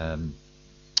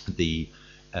 The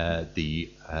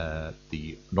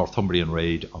Northumbrian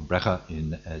raid on Brehon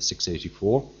in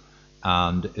 684,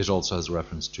 and it also has a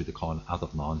reference to the Con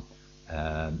Adamnan.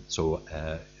 So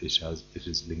it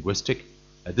is linguistic.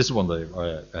 This is one of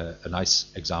a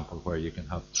nice example where you can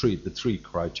have the three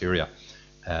criteria.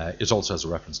 It also has a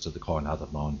reference to the Con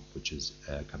Adamnan, which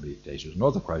can be dated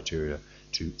another criteria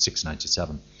to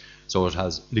 697. So it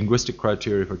has linguistic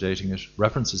criteria for dating it,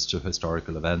 references to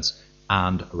historical events,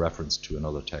 and a reference to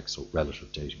another text. So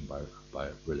relative dating by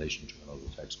relation to another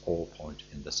text all point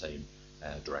in the same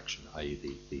direction, i.e.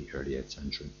 the early 8th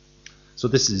century. So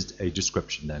this is a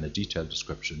description then, a detailed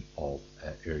description of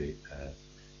early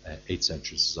 8th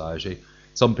century society.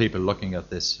 Some people looking at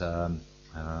this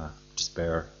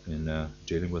despair in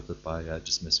dealing with it by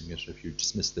dismissing it. If you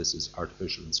dismiss this as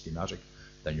artificial and schematic,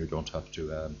 then you don't have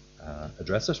to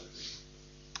address it.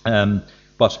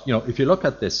 But if you look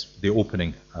at this, the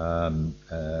opening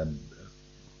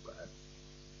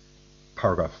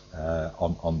paragraph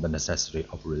on the necessity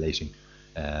of relating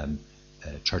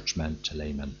churchmen to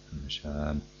laymen,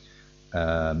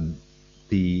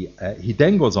 he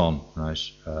then goes on,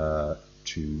 right,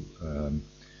 to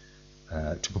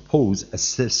propose a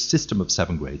system of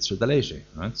 7 grades for the laity.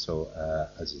 Right? So,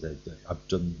 as I said, I've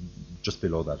done just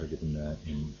below that, I've given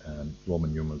in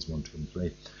Roman numerals 1, 2, and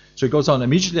 3. So he goes on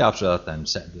immediately after that. Then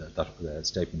that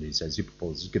statement, he says he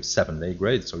proposes to give 7 lay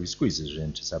grades. So he squeezes it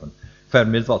into 7. Fair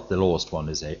Milvat, the lowest one,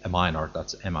 is a minor.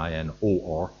 That's minor,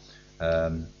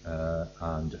 and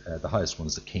the highest one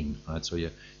is the king. Right? So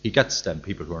he gets then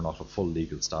people who are not of full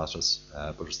legal status,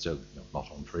 but are still not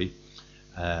unfree.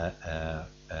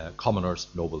 Commoners,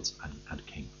 nobles, and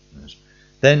king. Right?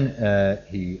 Then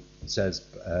he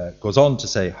goes on to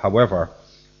say, however,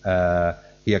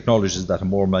 he acknowledges that a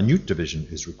more minute division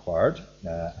is required,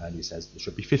 and he says there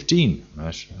should be 15.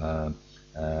 Right?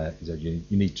 He said you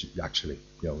need to actually,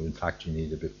 in fact, you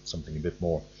need something a bit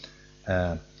more.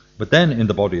 But then in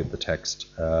the body of the text,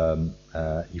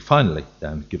 he finally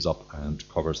then gives up and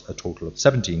covers a total of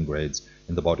 17 grades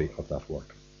in the body of that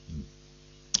work.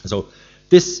 So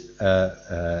this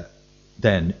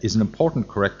then is an important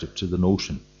corrective to the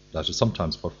notion that is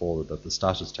sometimes put forward that the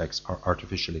status texts are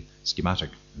artificially schematic.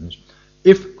 Right?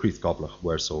 If Cuith Goblach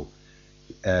were so,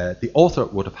 the author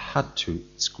would have had to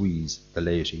squeeze the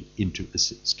laity into a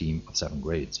scheme of 7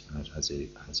 grades, right, as he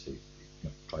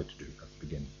tried to do at the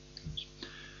beginning.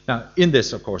 Now, in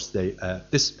this, of course,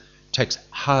 this text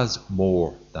has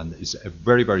more than is a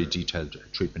very, very detailed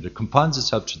treatment. It confines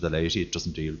itself to the laity. It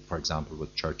doesn't deal, for example,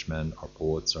 with churchmen or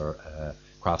poets or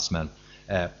craftsmen,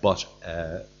 but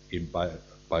in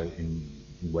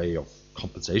way of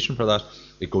compensation for that,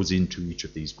 it goes into each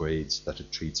of these grades that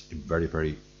it treats in very,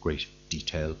 very great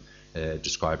detail,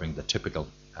 describing the typical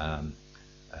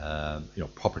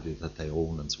property that they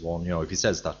own and so on. If he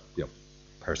says that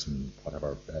person,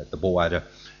 whatever, the Boada,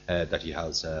 that he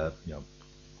has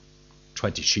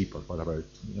 20 sheep or whatever,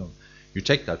 you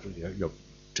take that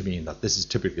to mean that this is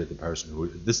typically the person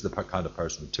this is the kind of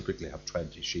person who typically have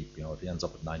 20 sheep. If he ends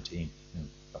up at 19,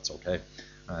 that's okay.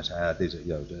 Right, these are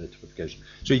the typification.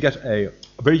 So you get a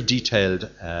very detailed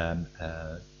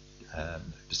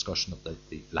discussion of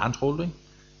the land holding,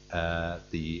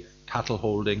 the cattle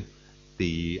holding,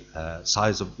 the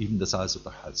size of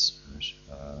the house, right?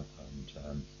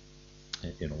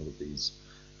 In all of these.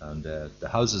 And the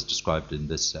houses described in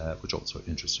this, which also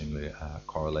interestingly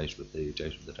correlate with the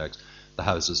date of the text, the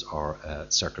houses are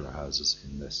circular houses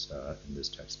in this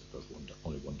text, because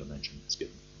only one dimension is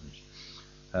given.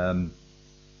 Right?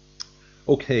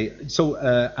 Okay, so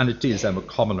and it deals then with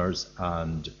commoners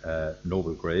and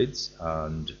noble grades,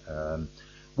 and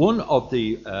one of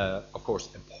the, of course,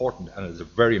 important, and it's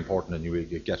very important, and you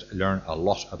learn a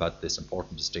lot about this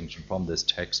important distinction from this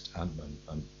text, and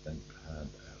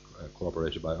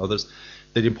corroborated by others.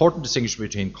 The important distinction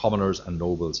between commoners and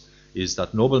nobles is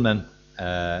that noblemen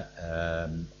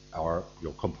come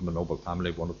from a noble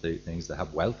family. One of the things, they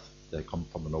have wealth. They come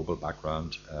from a noble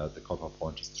background. The cut-off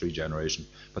point is 3 generations,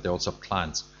 but they also have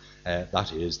clans.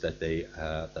 That is that they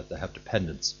have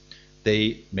dependents.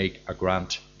 They make a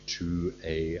grant to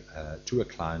a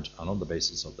client, and on the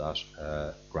basis of that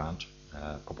grant,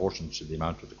 proportionate to the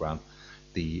amount of the grant,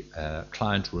 the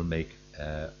client will make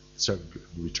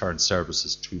return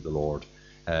services to the Lord.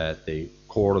 The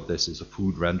core of this is a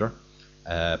food render,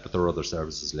 but there are other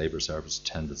services, labour service,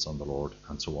 attendance on the Lord,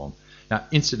 and so on. Now,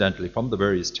 incidentally, from the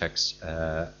various texts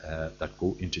that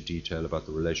go into detail about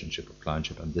the relationship of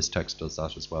clientship, and this text does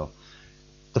that as well,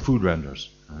 the food renders,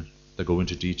 right? They go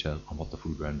into detail on what the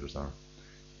food renders are.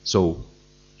 So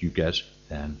you get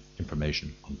then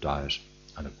information on diet,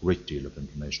 and a great deal of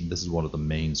information. This is one of the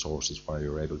main sources where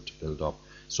you're able to build up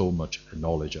so much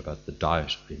knowledge about the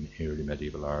diet in early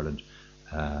medieval Ireland,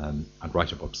 and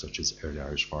write a book such as Early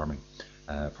Irish Farming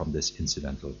from this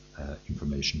incidental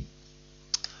information.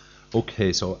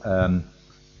 Okay, so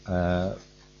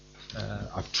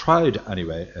I've tried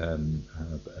anyway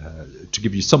to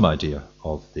give you some idea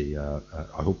of the,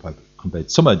 I hope I've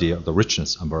conveyed some idea of the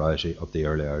richness and variety of the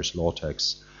early Irish law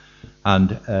texts.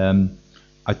 And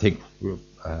I think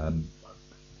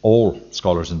all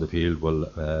scholars in the field will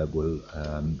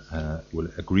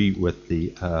agree with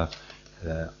the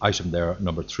item there,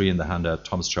 number 3 in the handout.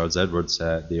 Thomas Charles Edwards,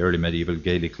 the early medieval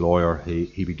Gaelic lawyer,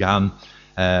 he began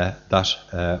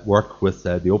that work with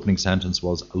the opening sentence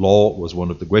was, "Law was one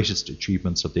of the greatest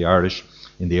achievements of the Irish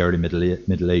in the early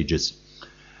Middle Ages."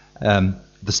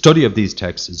 The study of these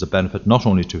texts is a benefit not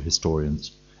only to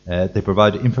historians. They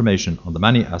provide information on the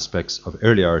many aspects of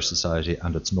early Irish society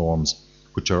and its norms,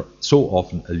 which are so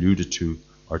often alluded to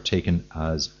or taken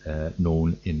as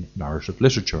known in narrative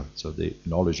literature. So the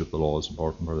knowledge of the law is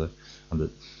important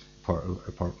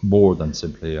for more than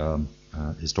simply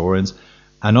historians.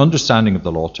 An understanding of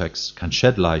the law texts can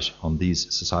shed light on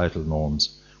these societal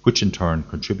norms, which in turn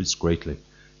contributes greatly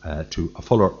to a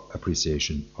fuller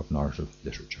appreciation of narrative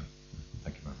literature.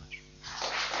 Thank you very much.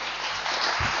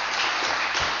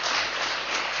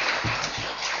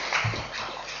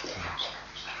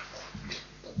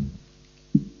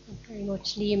 Thank you very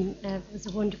much, Liam. It was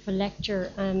a wonderful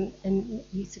lecture, and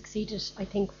you succeeded, I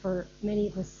think, for many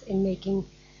of us in making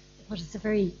what is a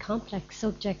very complex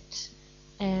subject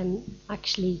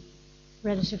actually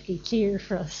relatively clear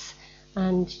for us,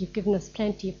 and you've given us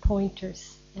plenty of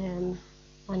pointers and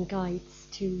guides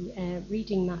to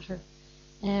reading matter.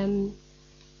 There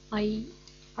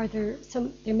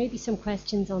may be some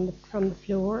questions from the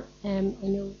floor. I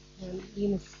know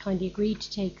Liam has kindly agreed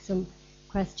to take some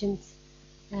questions.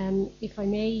 If I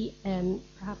may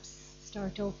perhaps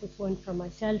start off with one for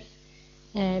myself.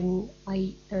 There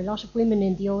are a lot of women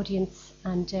in the audience,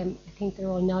 and I think they're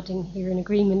all nodding here in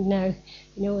agreement now.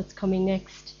 You know what's coming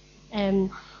next.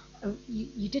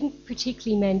 You didn't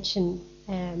particularly mention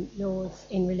laws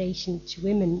in relation to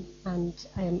women, and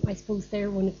I suppose they're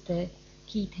one of the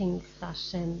key things that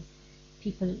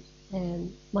people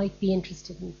might be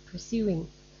interested in pursuing.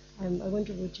 I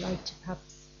wonder, would you like to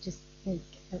perhaps just make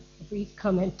a brief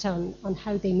comment on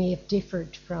how they may have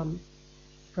differed from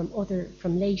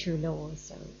later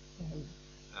laws, or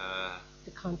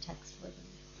the context for them?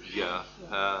 Yeah.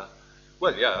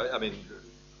 Well, yeah. I mean,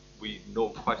 we know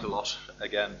quite a lot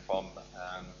again from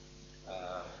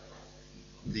uh,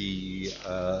 the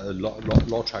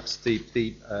law tracks. The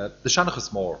Shanachas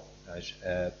Mór,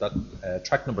 that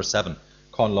track number 7,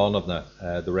 Con Lánavna,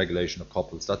 the regulation of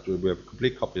couples. That we have a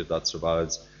complete copy of that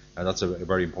survives, and that's a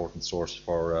very important source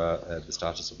for the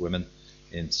status of women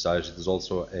in society. There's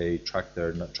also a track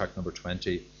there, track number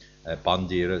 20,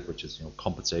 Bandira, which is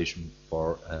compensation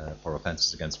for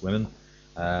offences against women.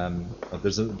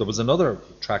 There was another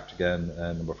tract again,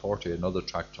 number 40, another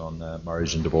tract on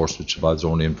marriage and divorce, which survives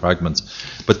only in fragments.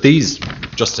 But these,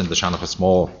 just in the Shanachas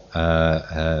Mór,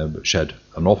 shed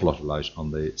an awful lot of light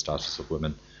on the status of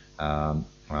women, and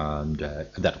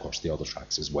then of course the other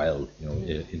tracts as well,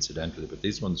 incidentally. But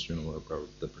these ones, are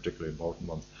the particularly important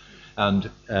ones. And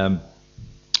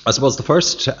I suppose the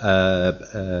first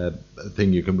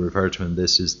thing you can refer to in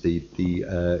this is it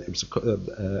was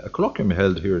a colloquium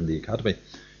held here in the Academy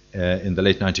in the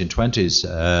late 1920s,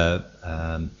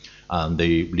 and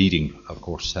the leading, of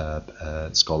course,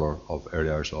 scholar of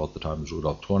early Irish law at the time was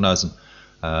Rudolf Thornhausen,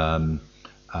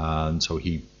 and so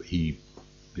he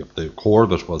the core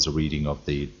of it was a reading of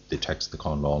the text, the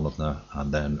Con Lánavna,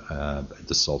 and then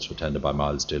this is also attended by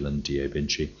Miles Dillon, D.A.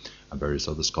 Vinci, and various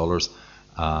other scholars.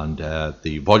 And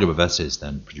the volume of essays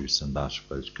then produced in that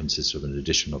consists of an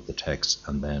edition of the text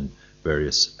and then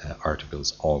various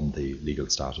articles on the legal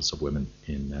status of women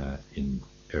in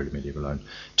early medieval Ireland,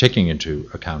 taking into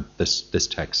account this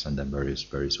text and then various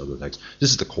other texts.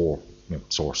 This is the core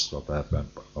source of the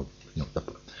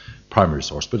primary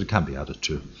source, but it can be added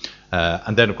to.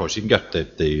 And then, of course, you can get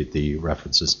the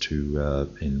references to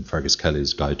in Fergus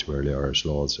Kelly's Guide to Early Irish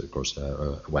Laws, of course,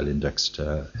 a well-indexed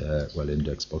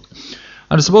book.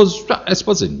 And I suppose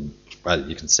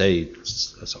you can say,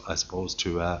 I suppose,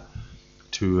 to a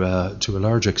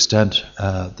large extent,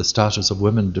 the status of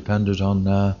women depended on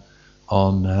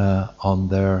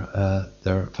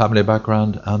their family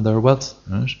background and their wealth.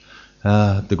 Right?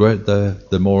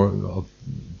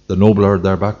 The nobler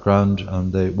their background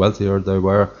and the wealthier they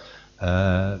were,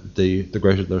 the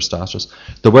greater their status.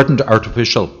 There weren't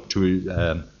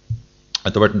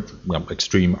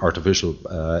extreme artificial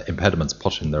impediments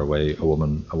put in their way. A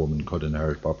woman could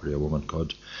inherit property. A woman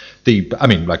could.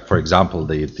 For example,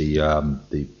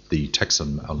 the text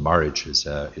on marriage is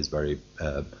very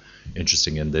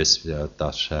interesting in this.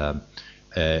 That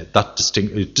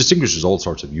distinguishes all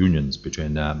sorts of unions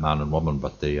between man and woman,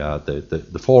 but the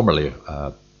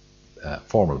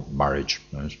formal marriage,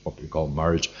 what we call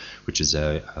marriage, which is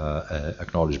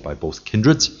acknowledged by both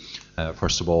kindreds.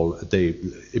 First of all,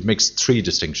 it makes 3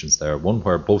 distinctions there. One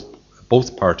where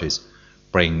both parties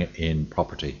bring in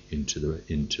property into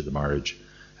the marriage.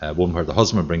 One where the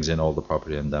husband brings in all the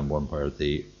property, and then one where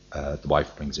the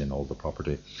wife brings in all the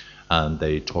property. And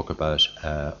they talk about,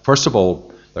 first of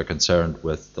all,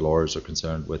 the lawyers are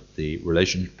concerned with the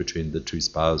relationship between the 2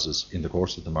 spouses in the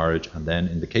course of the marriage, and then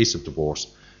in the case of divorce,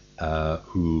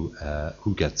 who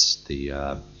gets the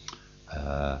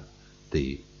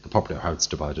property, or how it's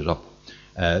divided up.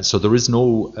 So there's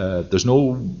no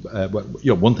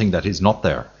one thing that is not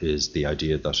there is the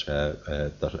idea that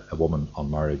a woman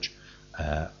on marriage,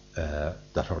 that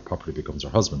her property becomes her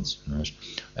husband's. Right?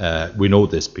 We know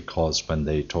this because when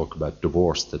they talk about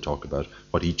divorce, they talk about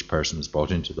what each person has brought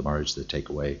into the marriage they take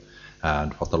away,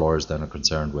 and what the lawyers then are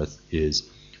concerned with is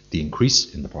the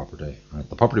increase in the property. Right?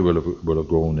 The property will have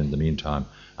grown in the meantime,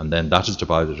 and then that is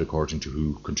divided according to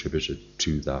who contributed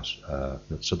to that.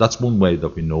 So that's one way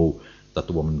that we know that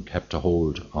the woman kept a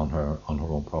hold on her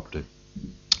own property.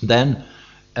 Then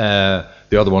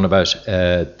the other one about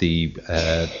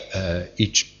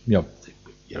each, you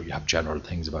have general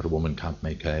things about a woman can't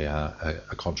make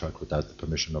a contract without the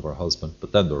permission of her husband,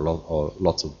 but then there are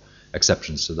lots of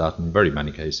exceptions to that. In very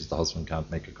many cases, the husband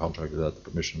can't make a contract without the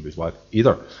permission of his wife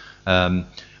either. And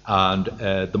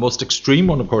the most extreme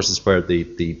one, of course, is where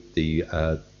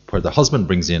where the husband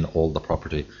brings in all the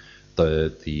property.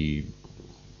 I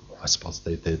suppose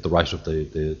the right of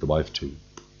the wife to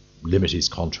limit his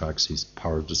contracts, his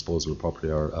power of disposal of property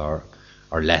are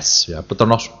less, but they're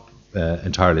not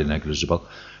entirely negligible.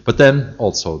 But then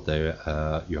also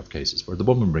you have cases where the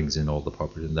woman brings in all the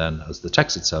property, and then, as the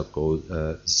text itself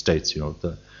states,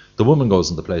 the woman goes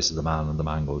in the place of the man, and the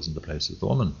man goes in the place of the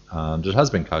woman. And it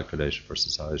has been calculated for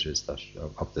societies that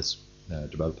of this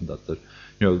development that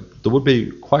there would be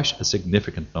quite a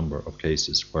significant number of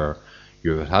cases where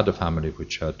you had a family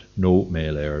which had no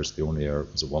male heirs, the only heir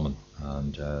was a woman,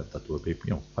 and that there would be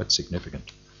quite a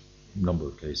significant number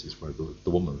of cases where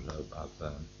the woman would have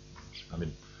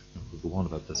we'll go on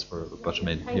about this but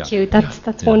Thank you.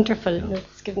 That's wonderful.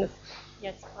 It's given us.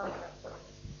 Yes.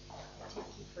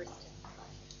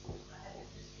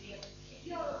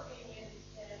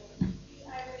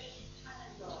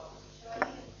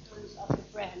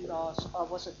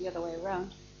 was it the other way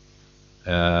around?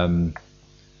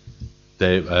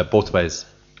 They both ways.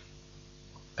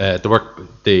 The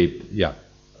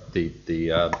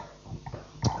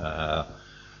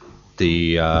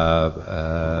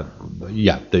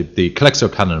Clexio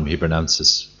Canonum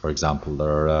Hebronensis, for example,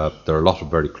 there are a lot of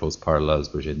very close parallels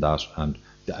between that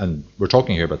and we're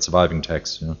talking here about surviving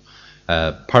texts,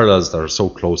 parallels that are so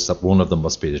close that one of them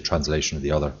must be the translation of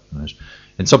the other. Right?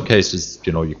 In some cases,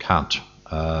 you can't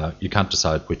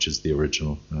decide which is the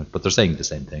original, but they're saying the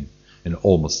same thing in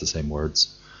almost the same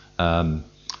words. There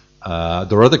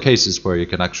are other cases where you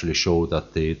can actually show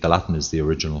that the Latin is the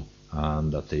original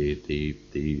and that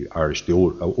the Irish, the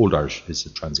old Irish, is a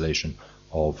translation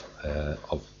of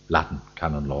Latin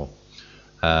canon law.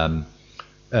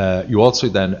 You also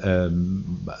then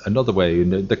another way in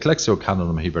the Clexio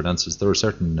Canonum Hebronensis, there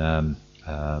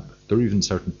are even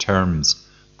certain terms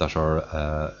that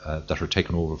are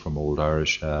taken over from Old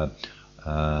Irish.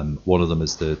 One of them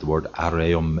is the word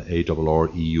areum,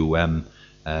 A-R-R-E-U-M,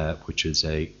 which is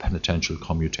a penitential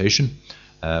commutation,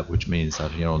 which means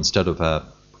that instead of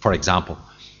for example,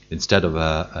 instead of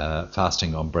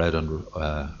fasting on bread and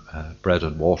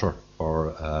water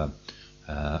for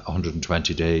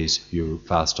 120 days, you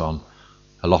fast on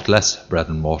a lot less bread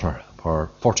and water for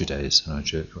 40 days.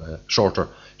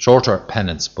 Shorter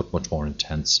penance, but much more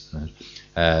intense. Right?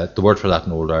 The word for that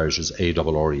in Old Irish is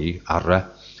A-R-R-E, arre,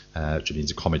 which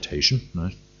means a commutation,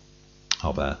 right,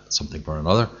 of something for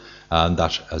another, and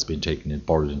that has been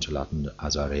borrowed into Latin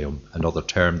as areum. Another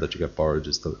term that you get borrowed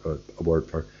is a word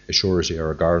for a surety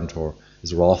or a guarantor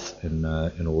is roth in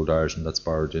Old Irish, and that's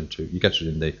borrowed into, you get it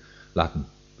in the Latin.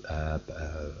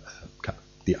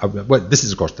 This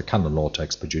is of course the canon law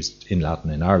text produced in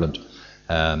Latin in Ireland,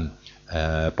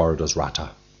 borrowed as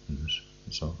rata.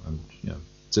 So,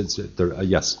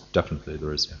 yes, definitely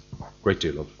there is a great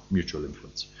deal of mutual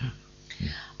influence.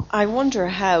 I wonder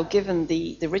how, given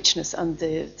the richness and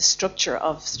the structure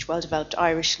of such well-developed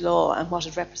Irish law and what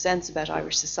it represents about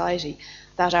Irish society,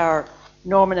 that our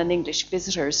Norman and English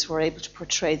visitors were able to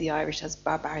portray the Irish as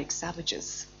barbaric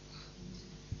savages.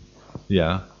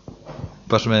 Yeah,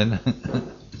 but I mean...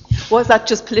 Was that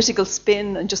just political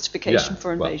spin and justification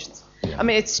for invasions? Well, yeah, I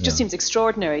mean, it just seems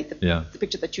extraordinary, the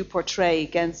picture that you portray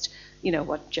against,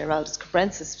 what Geraldus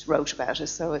Cobrensis wrote about it,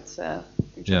 so it's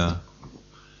interesting. Yeah.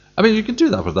 I mean, you can do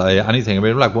that with anything. I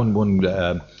mean, like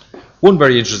one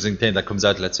very interesting thing that comes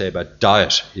out, let's say, about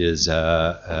diet is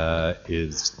what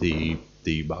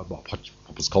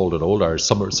was called in Old Irish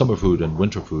summer food and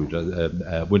winter food.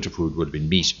 Winter food would have been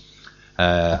meat,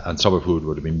 and summer food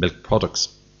would have been milk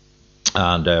products.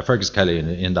 And Fergus Kelly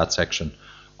in that section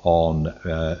on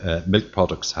milk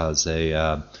products has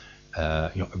a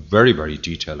very, very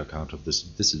detailed account of this.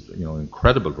 This is an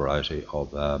incredible variety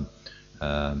of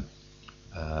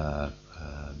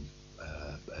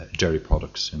dairy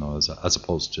products, as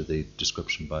opposed to the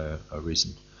description by a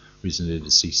recently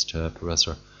deceased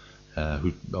professor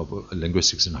of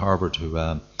linguistics in Harvard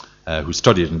who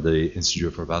studied in the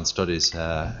Institute for Advanced Studies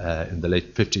in the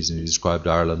late 50s, and he described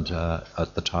Ireland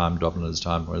at the time, Dublin at the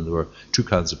time, where there were two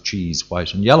kinds of cheese,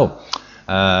 white and yellow.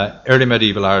 Early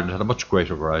medieval Ireland had a much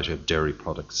greater variety of dairy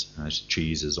products,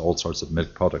 cheeses, all sorts of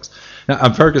milk products. Now,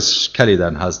 and Fergus Kelly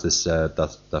then has this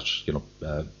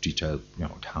detailed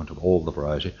account of all the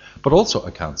variety, but also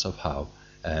accounts of how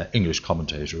English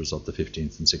commentators of the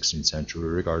 15th and 16th century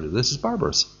regarded this as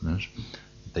barbarous. Right?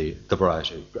 The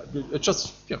variety, it's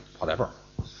just whatever.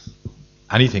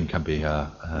 Anything can be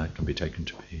taken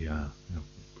to be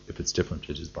if it's different,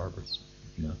 it is barbarous.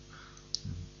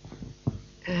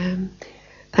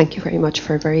 Thank you very much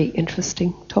for a very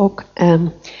interesting talk.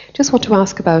 Just want to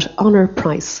ask about honour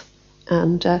price,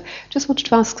 and just wanted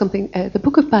to ask something. The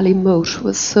Book of Ballymote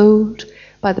was sold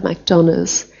by the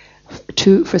MacDonaghs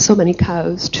for so many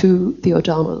cows to the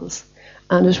O'Donnells,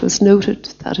 and it was noted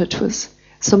that it was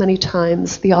so many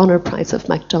times the honour price of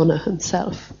MacDonagh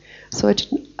himself. So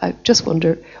I just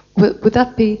wonder, would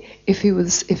that be if he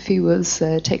was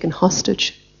taken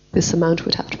hostage, this amount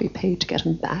would have to be paid to get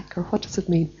him back, or what does it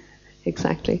mean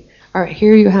exactly? All right,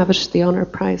 here you have it, the honour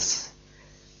price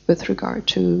with regard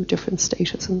to different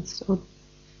status and so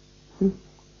on.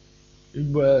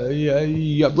 Well,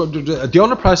 the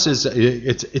honour price is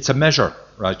it's a measure,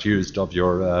 right, used of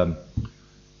your.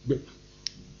 The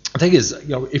thing is,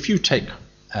 if you take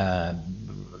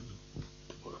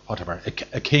whatever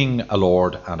a king, a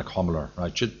lord, and a commoner,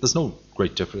 right? There's no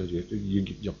great difference.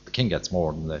 The king gets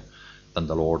more than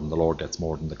the lord, and the lord gets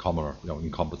more than the commoner,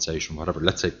 in compensation, whatever.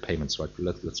 Let's say payments, right?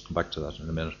 Let's come back to that in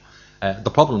a minute.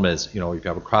 The problem is, if you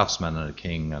have a craftsman and a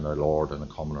king and a lord and a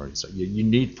commoner, so you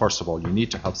need, first of all, you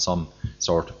need to have some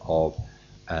sort of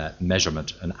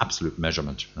measurement, an absolute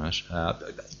measurement. Right?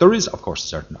 There is, of course, a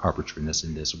certain arbitrariness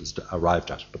in this. It was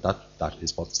arrived at, but that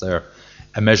is what's there,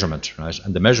 a measurement, right?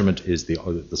 And the measurement is the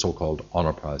so-called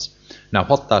honour prize. Now,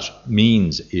 what that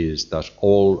means is that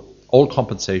all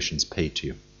compensations paid to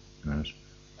you, right?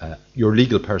 Your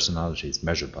legal personality is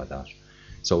measured by that.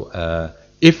 So,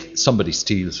 if somebody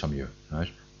steals from you, right?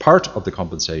 Part of the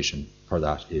compensation for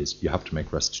that is you have to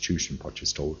make restitution for what you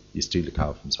stole. You steal the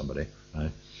cow from somebody,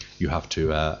 right? You have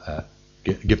to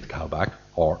give the cow back,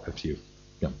 or if you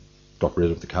got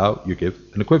rid of the cow, you give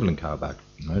an equivalent cow back,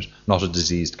 right? Not a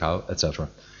diseased cow, etc.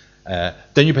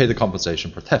 Then you pay the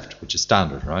compensation for theft, which is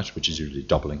standard, right? Which is usually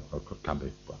doubling, or can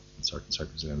be, well, in certain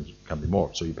circumstances, it can be more.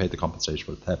 So you pay the compensation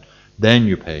for the theft. Then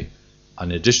you pay,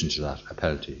 in addition to that, a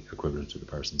penalty equivalent to the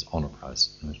person's honour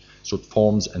price. Right? So it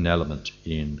forms an element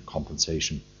in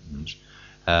compensation. Right?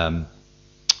 And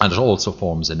it also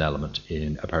forms an element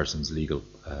in a person's legal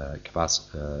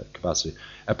capacity.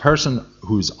 A person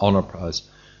whose honour price,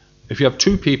 if you have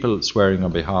two people swearing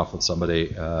on behalf of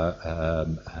somebody,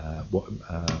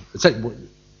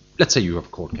 let's say you have a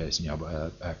court case and you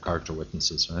have character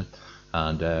witnesses, right?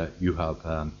 And you have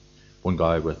one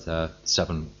guy with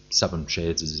seven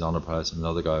shades as his honour price, and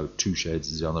another guy with 2 shades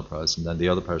as his honour price, and then the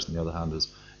other person, on the other hand, is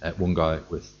one guy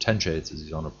with 10 shades as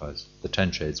his honour price. The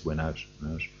 10 shades win out,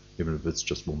 right? Even if it's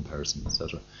just one person,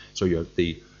 etc. So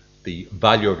the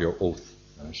value of your oath,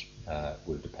 right,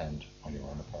 will depend on your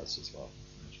honour price as well.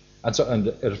 Right? And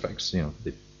it affects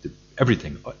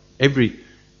everything,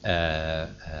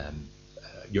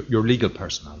 your legal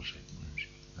personality, right?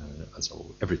 As a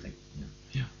whole, everything.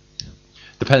 Yeah.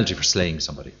 The penalty for slaying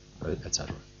somebody, right,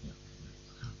 etc.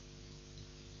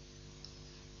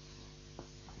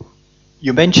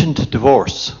 You mentioned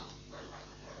divorce.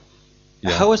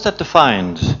 Yeah. How is that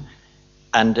defined?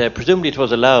 And presumably it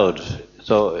was allowed.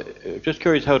 So just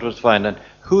curious how it was defined and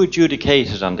who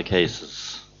adjudicated on the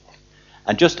cases.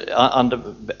 And just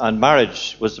on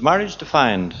marriage, was the marriage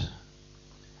defined?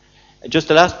 Just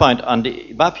the last point on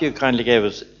the map you kindly gave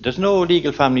us. There's no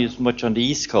legal families much on the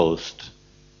East Coast.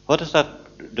 What does that?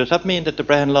 Does that mean that the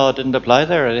Brehon Law didn't apply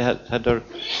there? Or had there?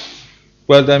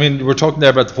 Well, I mean, we're talking there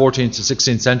about the 14th to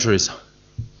 16th centuries.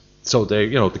 So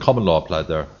the common law applied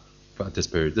there at this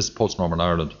period. This is post-Norman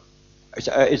Ireland.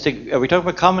 Are we talking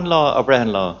about common law or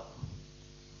Brehon Law?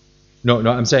 No,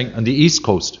 I'm saying on the East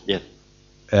Coast. Yes.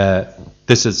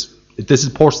 This is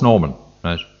post-Norman,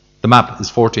 right? The map is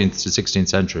 14th to 16th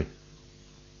century.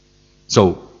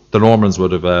 So the Normans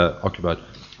would have occupied.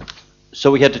 So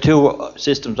we had the two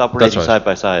systems operating right. side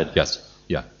by side. Yes.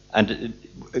 Yeah. And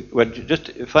well,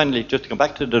 just finally, just to come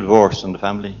back to the divorce and the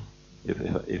family,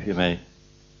 if you may.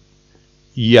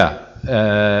 Yeah.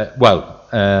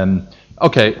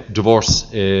 Okay. Divorce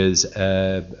is.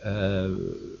 Right.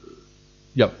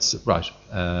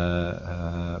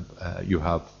 You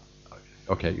have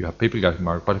people getting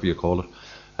married. Whatever you call it.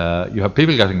 You have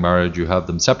people getting married. You have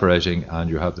them separating, and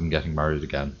you have them getting married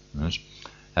again. Right.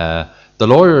 The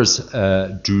lawyers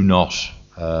do not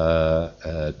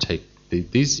take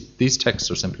these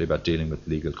texts are simply about dealing with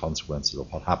legal consequences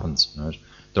of what happens. Right.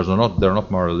 They're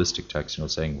not moralistic texts,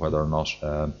 saying whether or not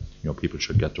people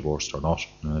should get divorced or not.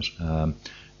 Right.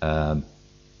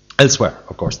 Elsewhere,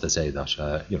 of course, they say that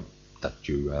that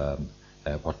you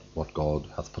what God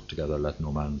hath put together, let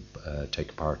no man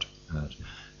take apart. Right.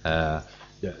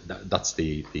 That's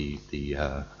the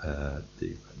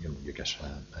you get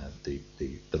the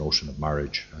notion of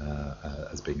marriage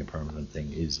as being a permanent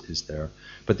thing is there,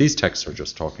 but these texts are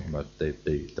just talking about the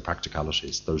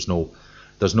practicalities. There's no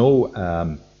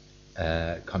kind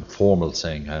of formal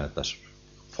saying that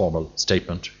formal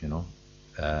statement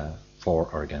for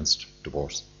or against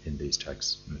divorce in these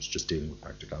texts. And it's just dealing with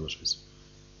practicalities.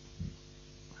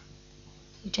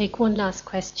 We'll take one last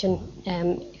question,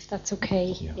 if that's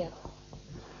okay. Yeah.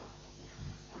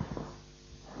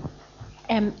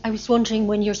 I was wondering,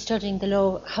 when you're studying the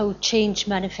law, how change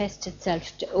manifests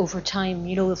itself over time.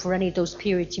 For any of those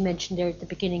periods you mentioned there at the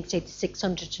beginning, say the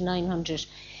 600 to 900,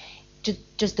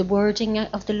 does the wording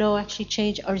of the law actually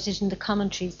change, or is it in the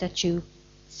commentaries that you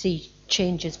see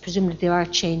changes? Presumably there are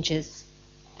changes.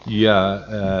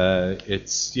 Yeah,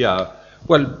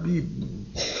 well, you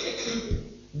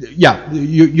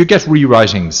get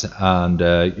rewritings, and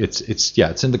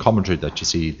it's in the commentary that you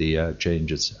see the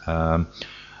changes.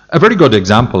 A very good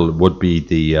example would be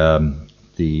that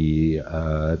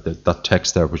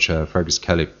text there, which Fergus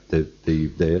Kelly, the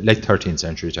late 13th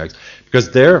century text,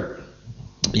 because there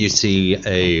you see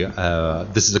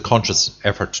this is a conscious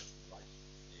effort.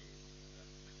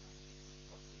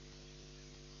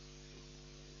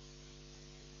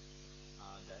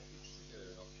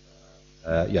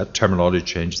 terminology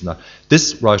changes and that.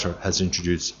 This writer has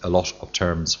introduced a lot of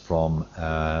terms from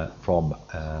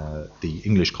the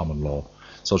English common law.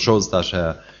 So it shows that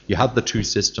you had the two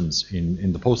systems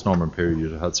in the post-Norman period.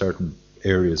 You had certain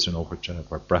areas,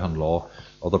 where Brehon Law,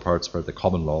 other parts where the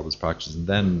common law was practiced, and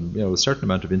then a certain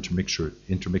amount of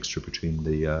intermixture between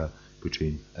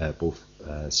both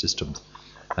systems.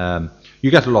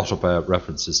 You get a lot of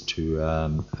references to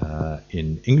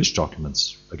in English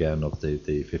documents, again, of the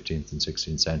 15th and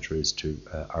 16th centuries to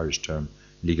Irish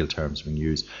legal terms being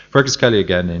used. Fergus Kelly,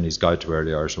 again, in his Guide to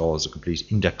Early Irish Law, has a complete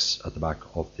index at the back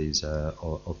of these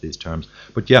terms.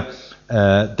 But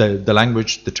the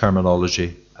language, the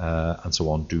terminology, and so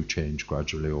on do change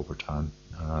gradually over time.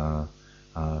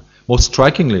 Most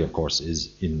strikingly, of course,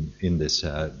 is in this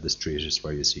treatise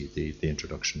where you see the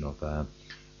introduction of what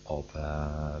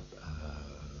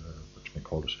you may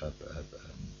call it,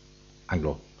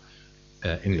 Anglo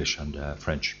English and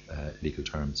French legal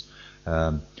terms,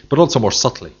 but also more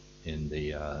subtly in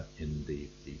the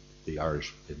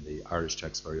Irish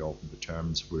text. Very often the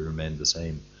terms will remain the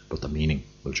same, but the meaning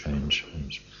will change.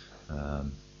 There are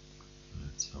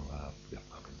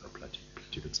plenty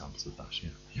of examples of that.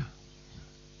 Yeah.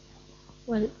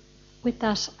 Well, with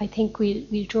that, I think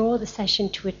we'll draw the session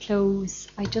to a close.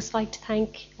 I'd just like to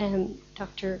thank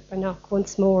Dr. Breathnach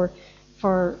once more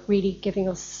for really giving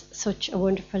us such a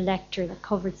wonderful lecture that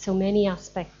covered so many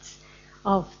aspects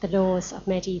of the laws of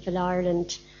medieval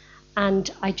Ireland. And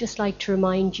I'd just like to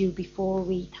remind you, before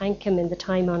we thank him in the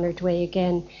time-honoured way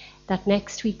again, that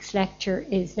next week's lecture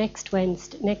is next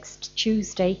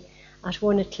Tuesday at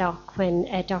 1 o'clock, when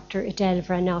Dr. Adele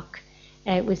Breathnach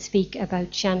will speak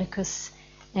about Seanchus,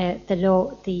 the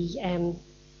law, the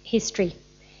history,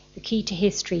 the key to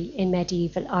history in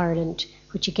medieval Ireland,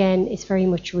 which again is very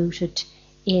much rooted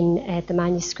in the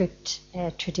manuscript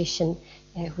tradition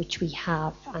which we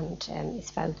have, and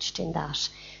is vouched in that.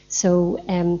 So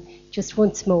just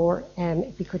once more,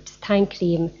 if we could thank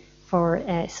Liam for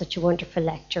such a wonderful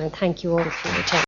lecture, and thank you all for your attention.